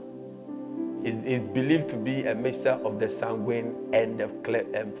intertwined. It's believed to be a mixture of the sanguine and the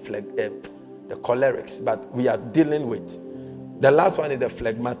cholerics, but we are dealing with. The last one is the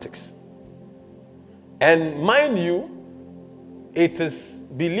phlegmatics. And mind you, it is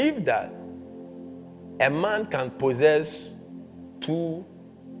believed that a man can possess 2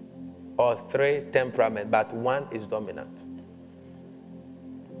 or 3 temperaments, but one is dominant.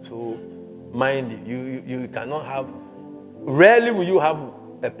 So, mind you cannot have, rarely will you have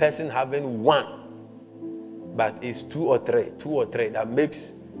a person having one, but it's 2 or 3 that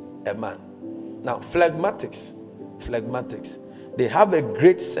makes a man. Now, phlegmatics, they have a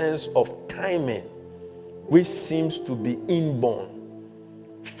great sense of timing, which seems to be inborn.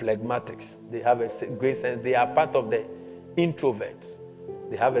 Phlegmatics, they have a great sense. They are part of the introverts.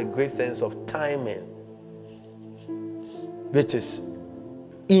 They have a great sense of timing, which is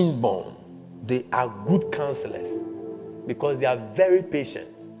inborn. They are good counselors because they are very patient.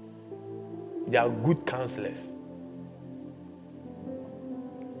 They are good counselors.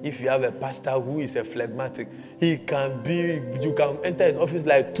 If you have a pastor who is a phlegmatic, you can enter his office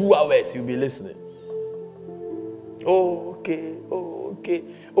like 2 hours, you'll be listening. Okay.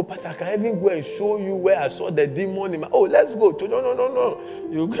 Pastor, can I even go and show you where I saw the demon in my... let's go. No.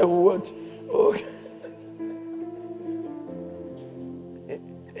 You can watch. Okay.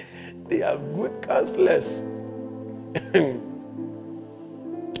 They are good counselors.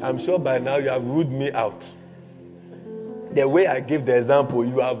 I'm sure by now you have ruled me out. The way I give the example,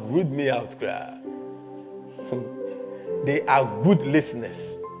 you have ruled me out. They are good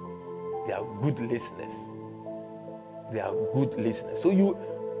listeners. So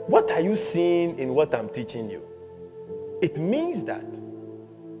what are you seeing in what I'm teaching you? It means that,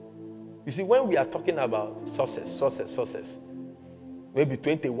 you see, when we are talking about success, maybe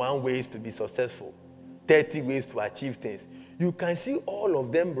 21 ways to be successful, 30 ways to achieve things, you can see all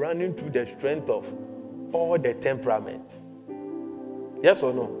of them running through the strength of all the temperaments. Yes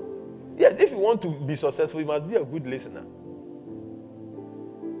or no? Yes, if you want to be successful, you must be a good listener.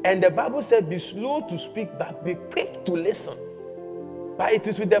 And the Bible said, be slow to speak, but be quick to listen. But it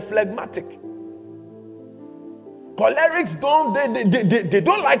is with the phlegmatic. Cholerics they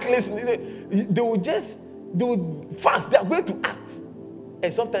don't like listening. They will fast. They are going to act.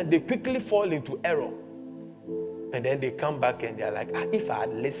 And sometimes they quickly fall into error. And then they come back and they are like, if I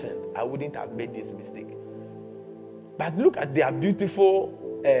had listened, I wouldn't have made this mistake. But look at their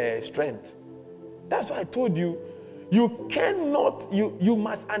beautiful strength. That's why I told you, you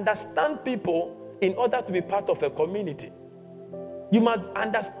must understand people in order to be part of a community. You must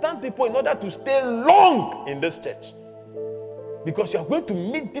understand people in order to stay long in this church. Because you are going to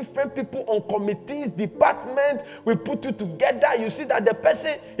meet different people on committees, departments. We put you together. You see that the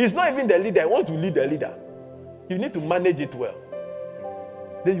person is not even the leader. He wants to lead the leader. You need to manage it well.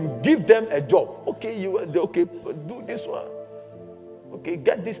 Then you give them a job. Okay, do this one. Okay,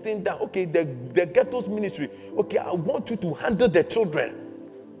 get this thing done. Okay, the ghetto's ministry. Okay, I want you to handle the children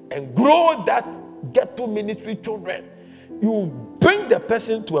and grow that ghetto ministry children. You bring the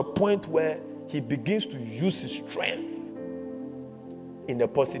person to a point where he begins to use his strength in a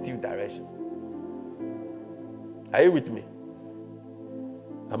positive direction. Are you with me?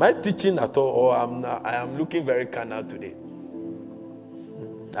 Am I teaching at all, or I am looking very carnal today?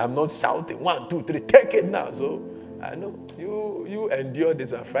 I'm not shouting 1, 2, 3, take it now. So I know you endure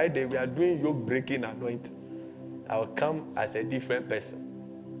this. On Friday we are doing yoke breaking anointing. I will come as a different person.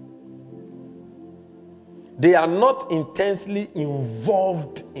 They are not intensely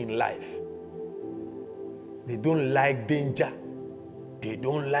involved in life. They don't like danger. They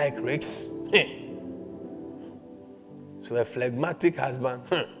don't like risks. So a phlegmatic husband,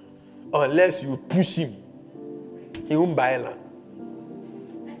 unless you push him, he won't buy land.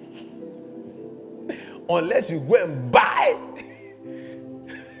 Unless you go and buy.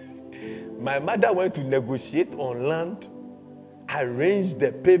 My mother went to negotiate on land, arranged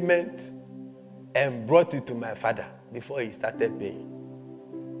the payment, and brought it to my father before he started paying.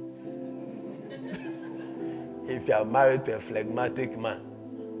 If you are married to a phlegmatic man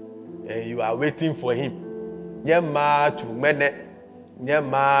and you are waiting for him, they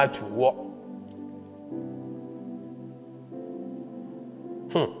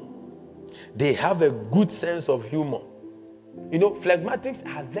have a good sense of humor. You know, phlegmatics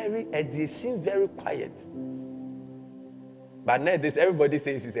are they seem very quiet. But nowadays, everybody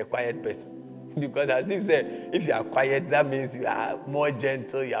says he's a quiet person. Because as if say, if you are quiet, that means you are more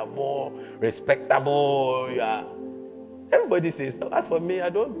gentle, you are more respectable. Everybody says, as for me, I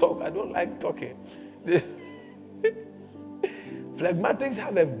don't talk, I don't like talking. Phlegmatics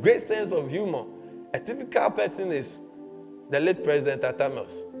have a great sense of humor. A typical person is the late President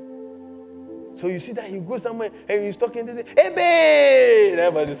Atamos. So you see that you go somewhere and he's talking, they say, hey, babe!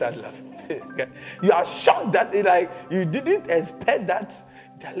 Everybody starts laughing. You are shocked that you didn't expect that.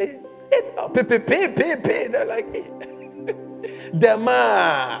 They're like, hey. The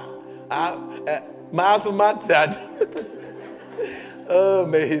man. Oh,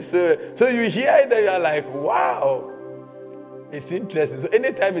 may he serve. So you hear it and you are like, wow. It's interesting. So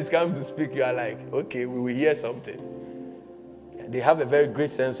anytime it's come to speak, you are like, okay, we will hear something. They have a very great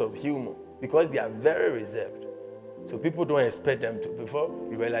sense of humor because they are very reserved. So people don't expect them to. Before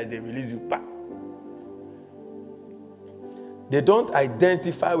you realize they release you back. They don't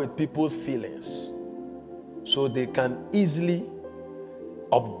identify with people's feelings. So they can easily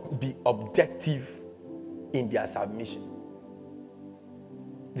be objective in their submission.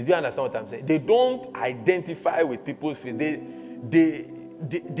 Did you understand what I'm saying? They don't identify with people's feelings. They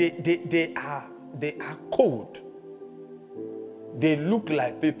are cold. They look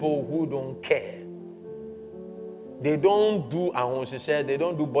like people who don't care. They don't do ahonsese. They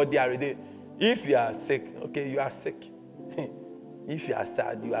don't do body array. If you are sick, okay, you are sick. If you are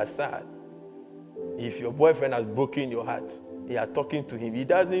sad, you are sad. If your boyfriend has broken your heart, you are talking to him. He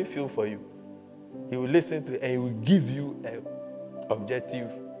doesn't feel for you. He will listen to it and he will give you an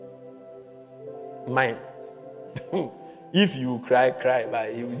objective mind. If you cry,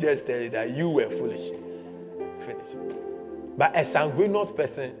 but he will just tell you that you were foolish. Finish. But a sanguineous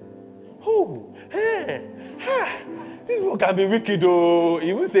person, this people can be wicked, though.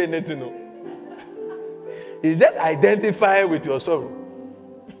 He won't say anything, no. He's just identifying with your sorrow.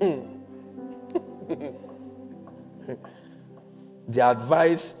 Their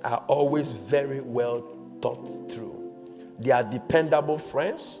advice are always very well thought through. They are dependable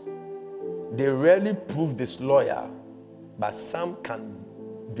friends. They rarely prove disloyal, but some can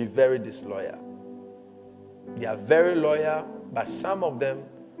be very disloyal. They are very loyal, but some of them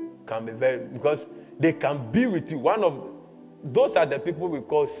can be because they can be with you. Those are the people we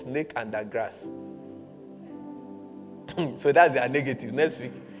call snake under grass. So that's their negatives. Next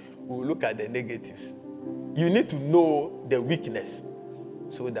week, we'll look at the negatives. You need to know the weakness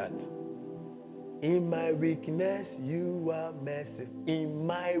So that in my weakness, you are merciful.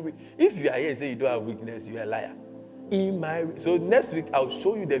 If you are here and say you don't have weakness, you are a liar. So next week, I'll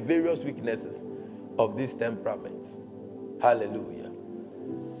show you the various weaknesses of these temperaments. Hallelujah.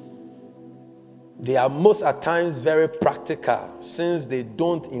 They are most at times very practical since they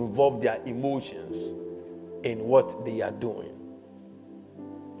don't involve their emotions in what they are doing.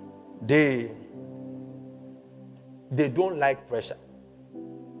 They don't like pressure.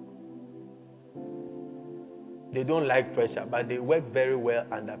 They don't like pressure, but they work very well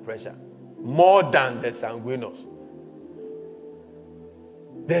under pressure. More than the sanguinos.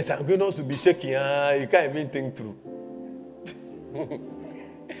 The sanguinos will be shaking. You can't even think through.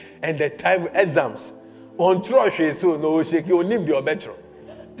 And the time exams. On trust, so no shake, you name your better.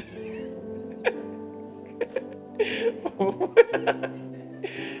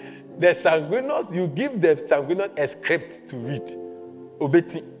 The sanguinos, you give the sanguinos a script to read.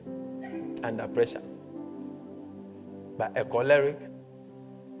 Obeti. Under pressure. But a choleric,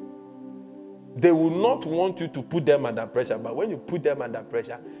 they will not want you to put them under pressure. But when you put them under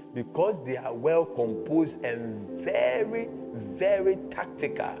pressure, because they are well composed and very, very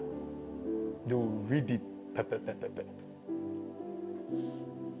tactical, they will read it.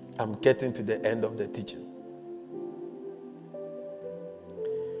 I'm getting to the end of the teaching.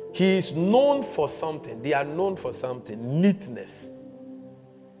 He is known for something. They are known for something. Neatness.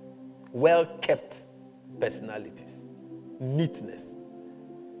 Well-kept personalities. Neatness.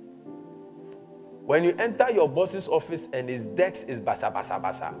 When you enter your boss's office and his desk is basa basa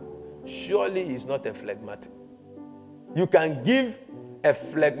basa, surely he's not a phlegmatic. You can give a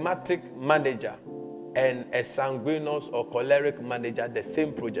phlegmatic manager and a sanguineous or choleric manager the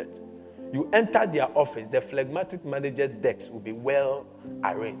same project. You enter their office, the phlegmatic manager's desk will be well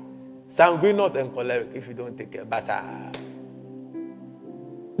arranged. Sanguineous and choleric, if you don't take care, basa.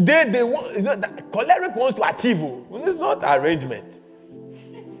 They want, you know, the choleric wants to achieve. It's not arrangement.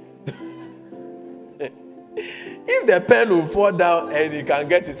 If the pen will fall down and he can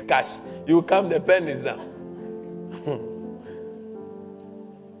get his cash, you come, the pen is down.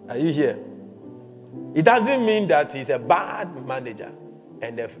 Are you here? It doesn't mean that he's a bad manager.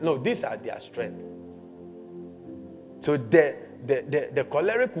 No, these are their strengths. So the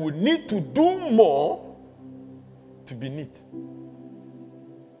choleric would need to do more to be neat.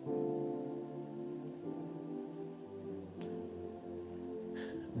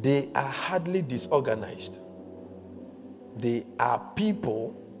 They are hardly disorganized. They are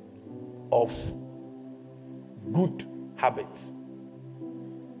people of good habits.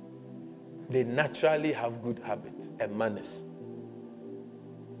 They naturally have good habits and manners.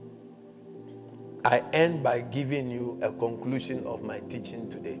 I end by giving you a conclusion of my teaching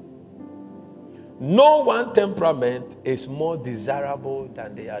today. No one temperament is more desirable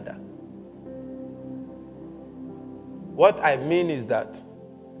than the other. What I mean is that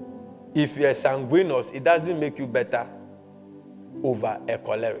if you're sanguineous, it doesn't make you better over a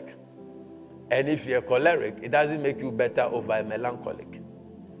choleric. And if you're choleric, it doesn't make you better over a melancholic.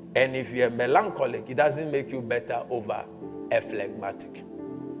 And if you're melancholic, it doesn't make you better over a phlegmatic.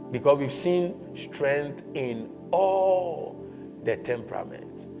 Because we've seen strength in all the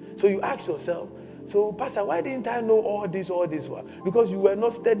temperaments. So you ask yourself, so Pastor, why didn't I know all this one? Because you were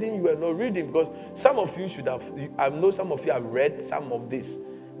not studying, you were not reading. Because some of you should have, I know some of you have read some of this.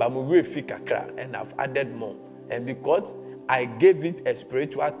 But and I've added more. And because I gave it a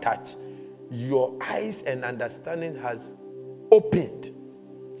spiritual touch, your eyes and understanding has opened.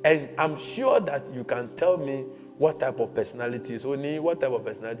 And I'm sure that you can tell me what type of personality is. Only what type of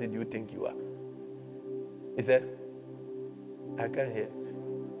personality do you think you are? Is it? I can't hear.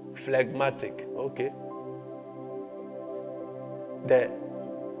 Phlegmatic. Okay. The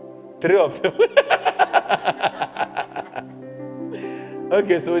three of them.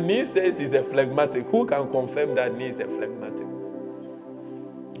 Okay, so Nee says he's a phlegmatic. Who can confirm that Nee is a phlegmatic?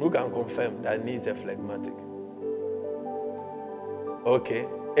 Who can confirm that Nee is a phlegmatic? Okay.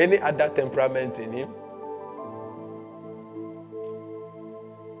 Any other temperament in him?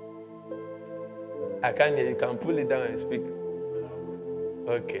 I can't hear. You can pull it down and speak.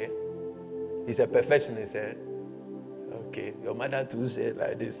 Okay. He's a perfectionist, eh? Okay. Your mother too said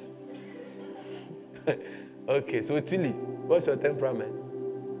like this. Okay, so Tilly, what's your temperament?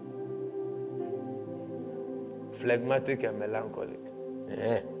 Phlegmatic and melancholic.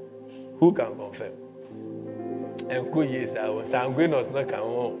 Yeah. Who can confirm? And who is our sanguineous not can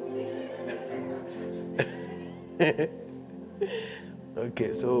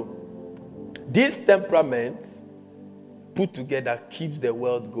Okay, so these temperaments put together keeps the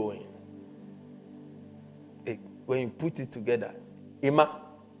world going. When you put it together, Ima,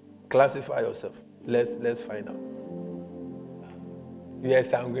 classify yourself. Let's find out. You are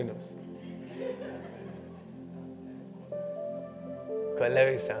sanguineous.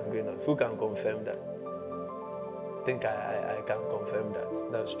 Choleric sanguineous. Who can confirm that? I think I can confirm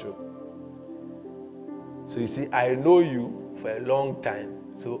that. That's true. So you see, I know you for a long time.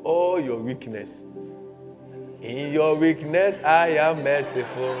 So all your weakness, in your weakness, I am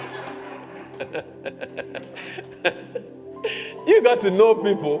merciful. You got to know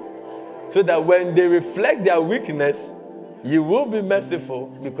people so that when they reflect their weakness, you will be merciful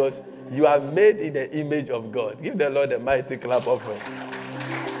because you are made in the image of God. Give the Lord a mighty clap offering.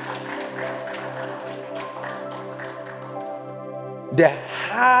 The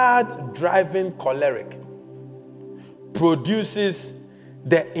hard-driving choleric produces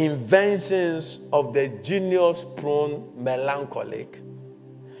the inventions of the genius-prone melancholic,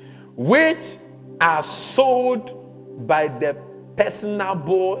 which are sold by the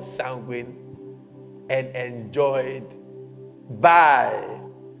personable sanguine and enjoyed by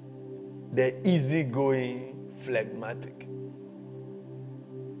the easygoing phlegmatic.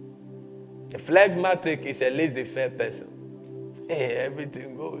 A phlegmatic is a laissez-faire person. Hey,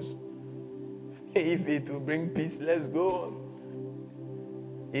 everything goes. If it will bring peace, let's go on.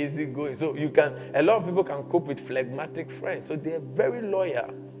 Easy going. So a lot of people can cope with phlegmatic friends. So they're very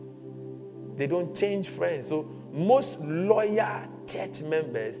loyal. They don't change friends. So most loyal church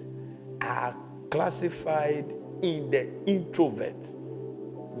members are classified in the introverts,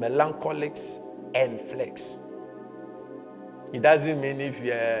 melancholics, and phlegs. It doesn't mean if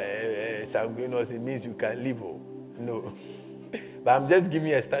you're sanguineous, it means you can live. No. But I'm just giving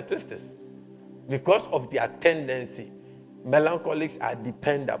you a statistics. Because of their tendency, melancholics are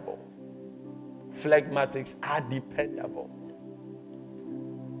dependable. Phlegmatics are dependable.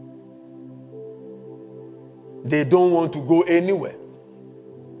 They don't want to go anywhere.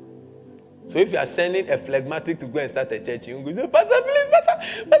 So if you are sending a phlegmatic to go and start a church, you go say, Pastor, please,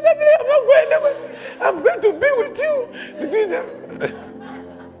 I'm not going anywhere. I'm going to be with you.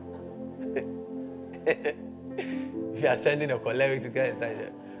 If you are sending a choleric to go and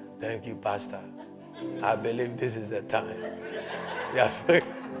start, thank you, Pastor. I believe this is the time. Yes.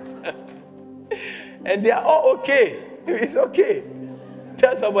 And they are all okay. It's okay.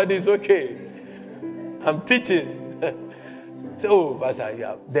 Tell somebody it's okay. I'm teaching. So,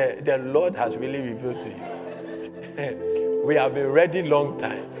 Pastor, the Lord has really revealed to you. We have been ready long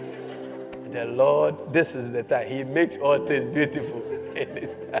time. The Lord, this is the time. He makes all things beautiful in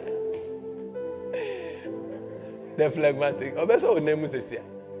this time. The phlegmatic.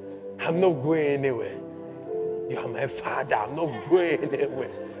 I'm not going anywhere. You are my father. I'm not going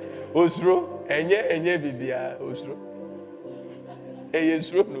anywhere. Osro, enye bibia osro.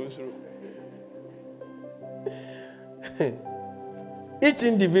 Esro no osro. Each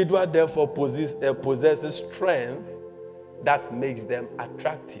individual therefore possesses strength that makes them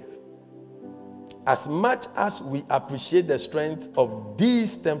attractive. As much as we appreciate the strength of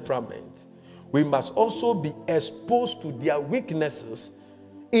these temperaments, we must also be exposed to their weaknesses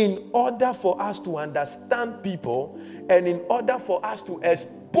in order for us to understand people and in order for us to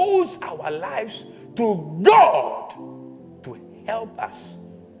expose our lives to God to help us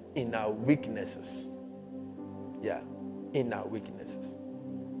in our weaknesses. Yeah, in our weaknesses.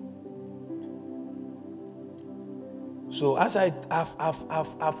 So as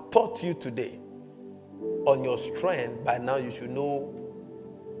I've taught you today on your strength, by now you should know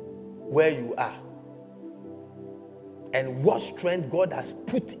where you are and what strength God has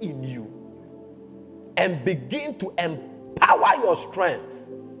put in you, and begin to empower your strength.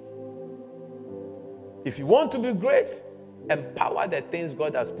 If you want to be great, empower the things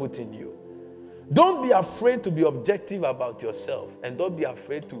God has put in you. Don't be afraid to be objective about yourself, and don't be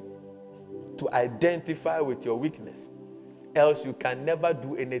afraid to identify with your weakness, else you can never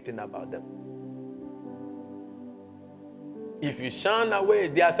do anything about them. If you shun away,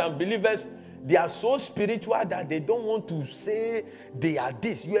 there are some believers, they are so spiritual that they don't want to say they are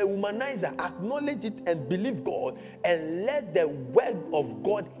this. You are a womanizer. Acknowledge it and believe God, and let the word of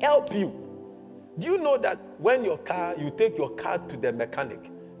God help you. Do you know that when you take your car to the mechanic,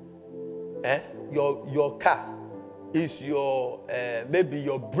 your car is maybe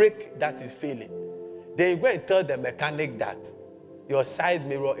your brake that is failing. Then you go and tell the mechanic that your side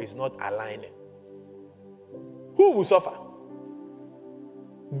mirror is not aligning. Who will suffer?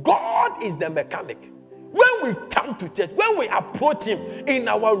 God is the mechanic. When we come to church, when we approach him in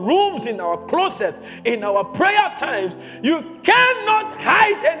our rooms, in our closets, in our prayer times, you cannot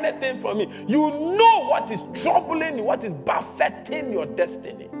hide anything from him. You know what is troubling you, what is buffeting your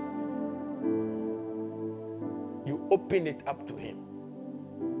destiny. You open it up to him.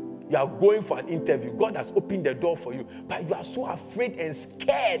 You are going for an interview. God has opened the door for you. But you are so afraid and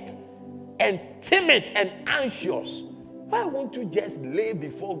scared and timid and anxious. Why won't you just lay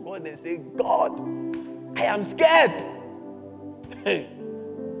before God and say, God, I am scared.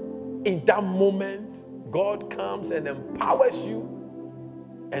 In that moment, God comes and empowers you.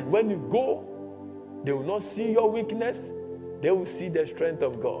 And when you go, they will not see your weakness. They will see the strength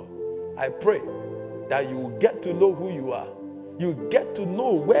of God. I pray that you will get to know who you are. You get to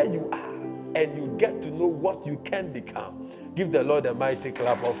know where you are. And you get to know what you can become. Give the Lord a mighty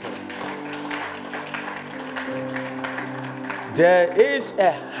clap offering. There is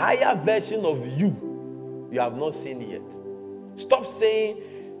a higher version of you have not seen yet. Stop saying,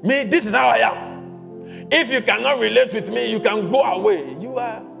 me, this is how I am. If you cannot relate with me, you can go away. You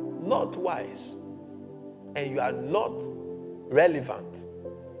are not wise. And you are not relevant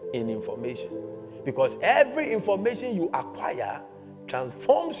in information. Because every information you acquire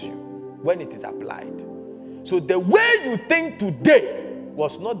transforms you when it is applied. So the way you think today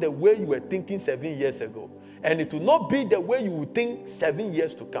was not the way you were thinking 7 years ago. And it will not be the way you will think 7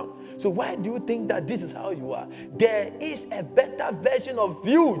 years to come. So why do you think that this is how you are? There is a better version of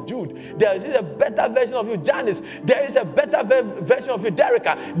you, Jude. There is a better version of you, Janice. There is a better version of you,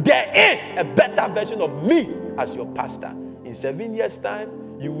 Derica. There is a better version of me as your pastor. In 7 years' time,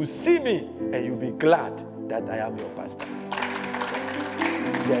 you will see me and you'll be glad that I am your pastor.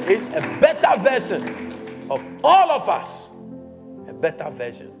 There is a better version of all of us. A better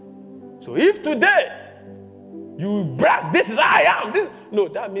version. So if today you brag, this is how I am. No,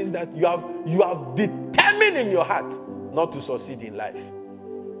 that means that you have determined in your heart not to succeed in life.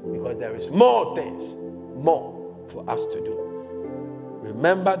 Because there is more things, more for us to do.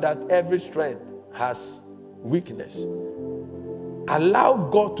 Remember that every strength has weakness. Allow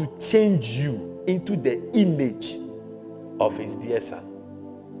God to change you into the image of his dear son.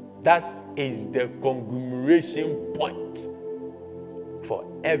 That is the conglomeration point for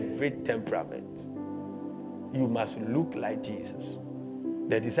every temperament. You must look like Jesus.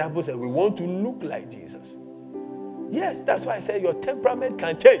 The disciples said, we want to look like Jesus. Yes, that's why I said your temperament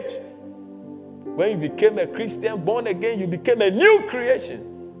can change. When you became a Christian, born again, you became a new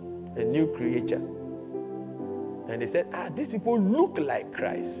creation, a new creature. And they said, these people look like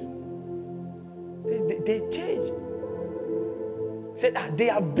Christ. They changed. Said, they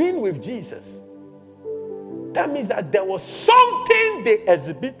have been with Jesus. That means that there was something they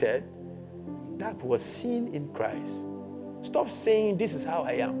exhibited that was seen in Christ. Stop saying, this is how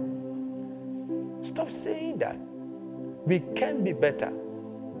I am. Stop saying that. We can be better.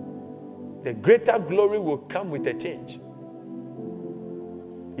 The greater glory will come with a change.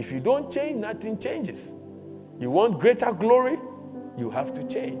 If you don't change, nothing changes. You want greater glory, you have to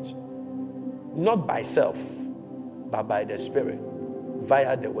change. Not by self, but by the Spirit,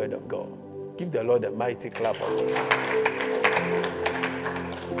 via the word of God. Give the Lord a mighty clap of hands.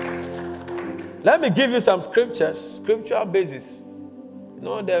 Let me give you some scriptures, scriptural basis. You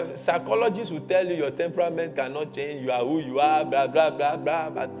know, the psychologists will tell you your temperament cannot change, you are who you are, blah, blah, blah,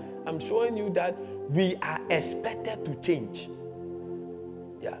 blah. But I'm showing you that we are expected to change.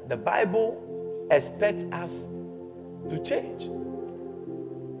 Yeah, the Bible expects us to change.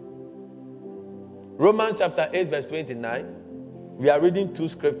 Romans chapter 8, verse 29. We are reading 2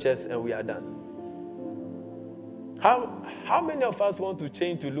 scriptures and we are done. How many of us want to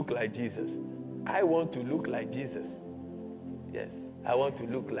change to look like Jesus? I want to look like Jesus. Yes, I want to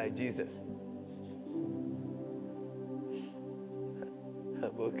look like Jesus.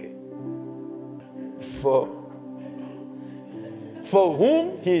 Okay. For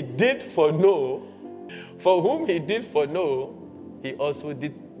whom he did foreknow, he also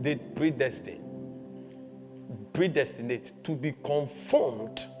did predestinate to be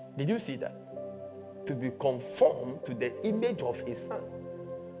conformed. Did you see that? To be conformed to the image of his son,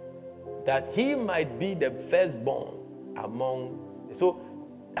 that he might be the firstborn among. So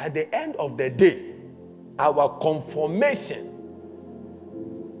at the end of the day, our conformation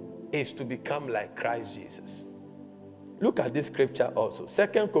is to become like Christ Jesus. Look at this scripture also.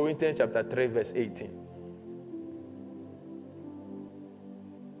 2 Corinthians chapter 3, verse 18.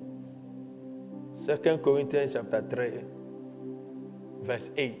 2 Corinthians chapter 3, verse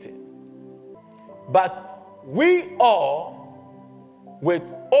 18. But we all, with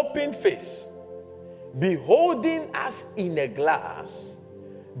open face, beholding as in a glass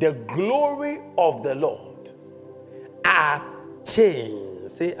the glory of the Lord, are changed.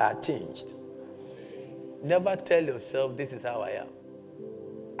 Say, are changed. Never tell yourself, this is how I am.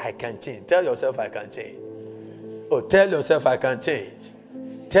 I can change. Tell yourself, I can change. Oh, tell yourself, I can change.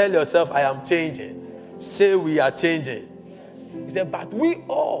 Tell yourself, I am changing. Say, we are changing. He said, but we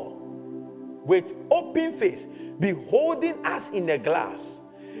all, with open face, beholding as in a glass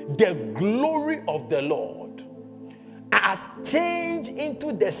the glory of the Lord, are changed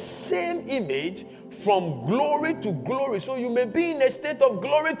into the same image from glory to glory. So you may be in a state of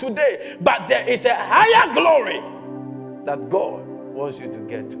glory today, but there is a higher glory that God wants you to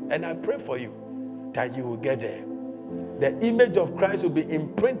get to. And I pray for you that you will get there. The image of Christ will be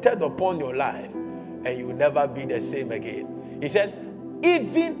imprinted upon your life, and you will never be the same again. He said,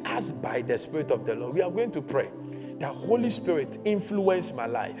 even as by the Spirit of the Lord, we are going to pray that Holy Spirit influence my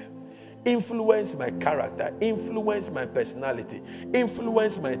life, influence my character, influence my personality,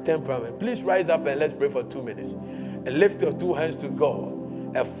 influence my temperament. Please rise up and let's pray for 2 minutes. And lift your two hands to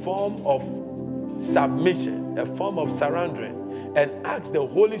God, a form of submission, a form of surrendering, and ask the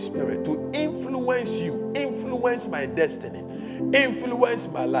Holy Spirit to influence you, influence my destiny, influence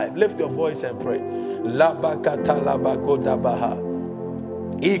my life. Lift your voice and pray. Labakata labakodabaha.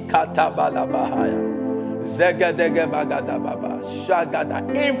 Ikatabalabahaya. Zegadegebagadababa. Shagada.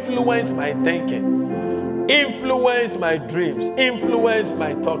 Influence my thinking, influence my dreams, influence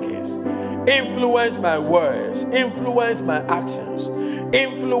my talkings, influence my words, influence my actions,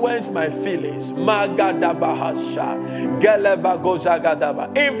 influence my feelings. Magadabahasha. Gelevagozagadaba.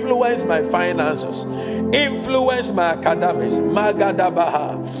 Influence my finances, influence my academics.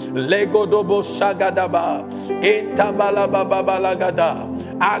 Magadabaha. Legodobo shagadaba. Intabalababalagada.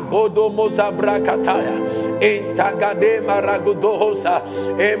 Agodo mozabrakataya. Intagade maragudohosa.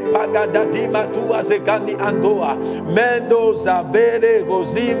 Empagadadima tuazegani andoa. Mendo zabere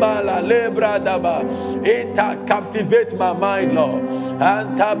gozima la lebra daba. Inta captivate my mind, Lord.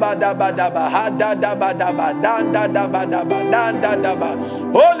 Antabadabadaba. Hadadabadaba. Dandadabadaba. Dandadaba.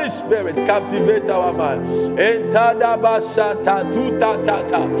 Holy Spirit, captivate our mind. Intadabasata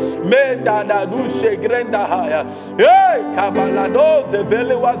tutatata. Medadadu shegrenda haya. Hey, kabalado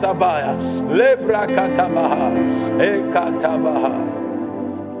zevele wazabaya. Lebra katabaha. Ekatabaha.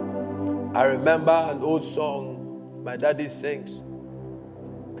 I remember an old song my daddy sings.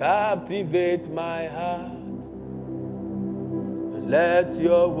 Captivate my heart. Let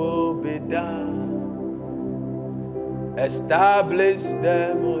your will be done. Establish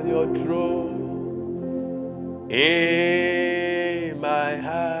them on your throne. In my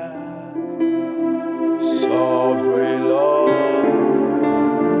heart, sovereign Lord,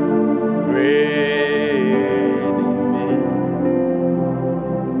 reign in me.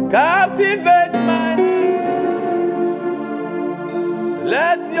 Captivate my heart.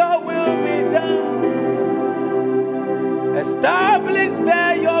 Let your will be done. Establish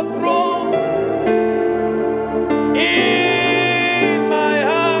there your throne. In my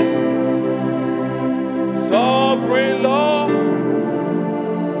heart, sovereign Lord,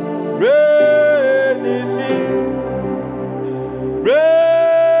 reign in me, reign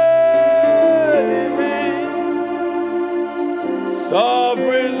in me,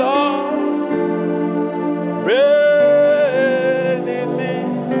 sovereign Lord, reign in me,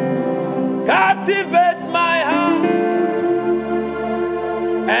 captivate my heart,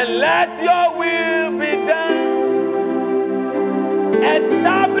 and let your will be done.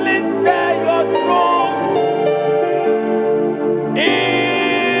 Establish there your throne.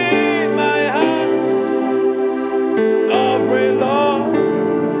 In my heart, sovereign Lord,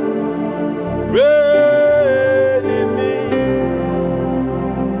 reign in me,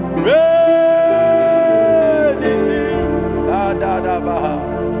 reign in me,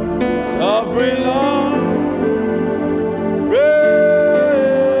 sovereign Lord,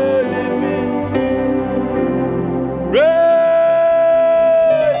 reign in me,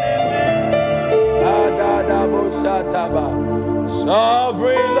 reign in me,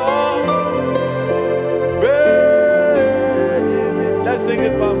 sovereign Lord, reign in me. Let's sing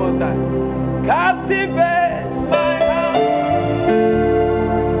it one more time. Captivate my heart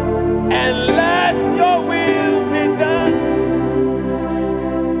and let your will be done.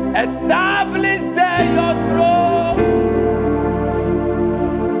 Establish there your throne.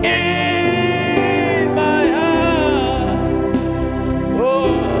 In my heart,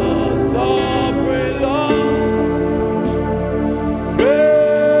 oh sovereign Lord,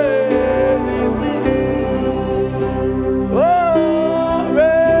 reign in me. Oh,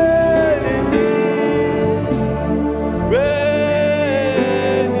 reign in me.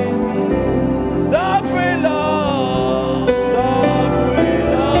 Reign in me. Sovereign Lord, sovereign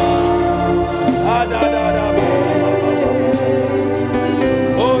Lord. Ah, da, da, da, da.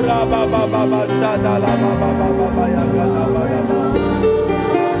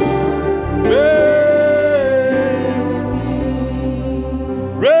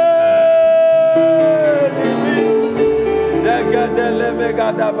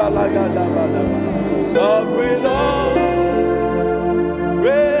 Sovereign Lord,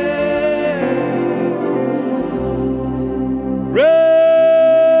 reign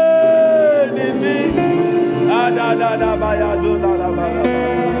in me.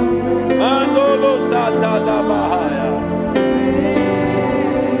 Andolo Satada Bahaya.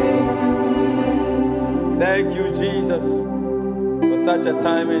 Thank you, Jesus, for such a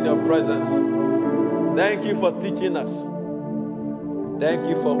time in your presence. Thank you for teaching us. Thank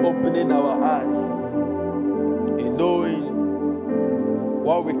you for opening our eyes in knowing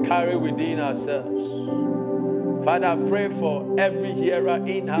what we carry within ourselves. Father, I pray for every hearer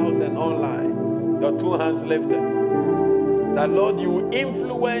in-house and online, your two hands lifted, that, Lord, you will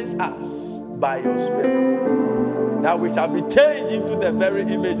influence us by your Spirit, that we shall be changed into the very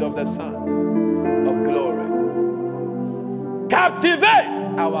image of the Son of glory. Captivate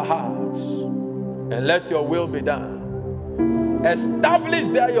our hearts and let your will be done. Establish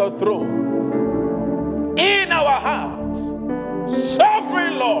there your throne in our hearts.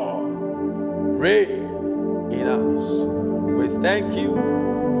 Sovereign Lord, reign in us. We thank you.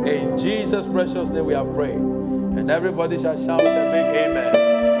 In Jesus' precious name we have prayed. And everybody shall shout a big amen.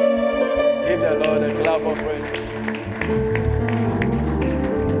 Give the Lord a clap offering.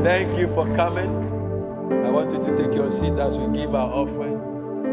 Thank you for coming. I want you to take your seat as we give our offering.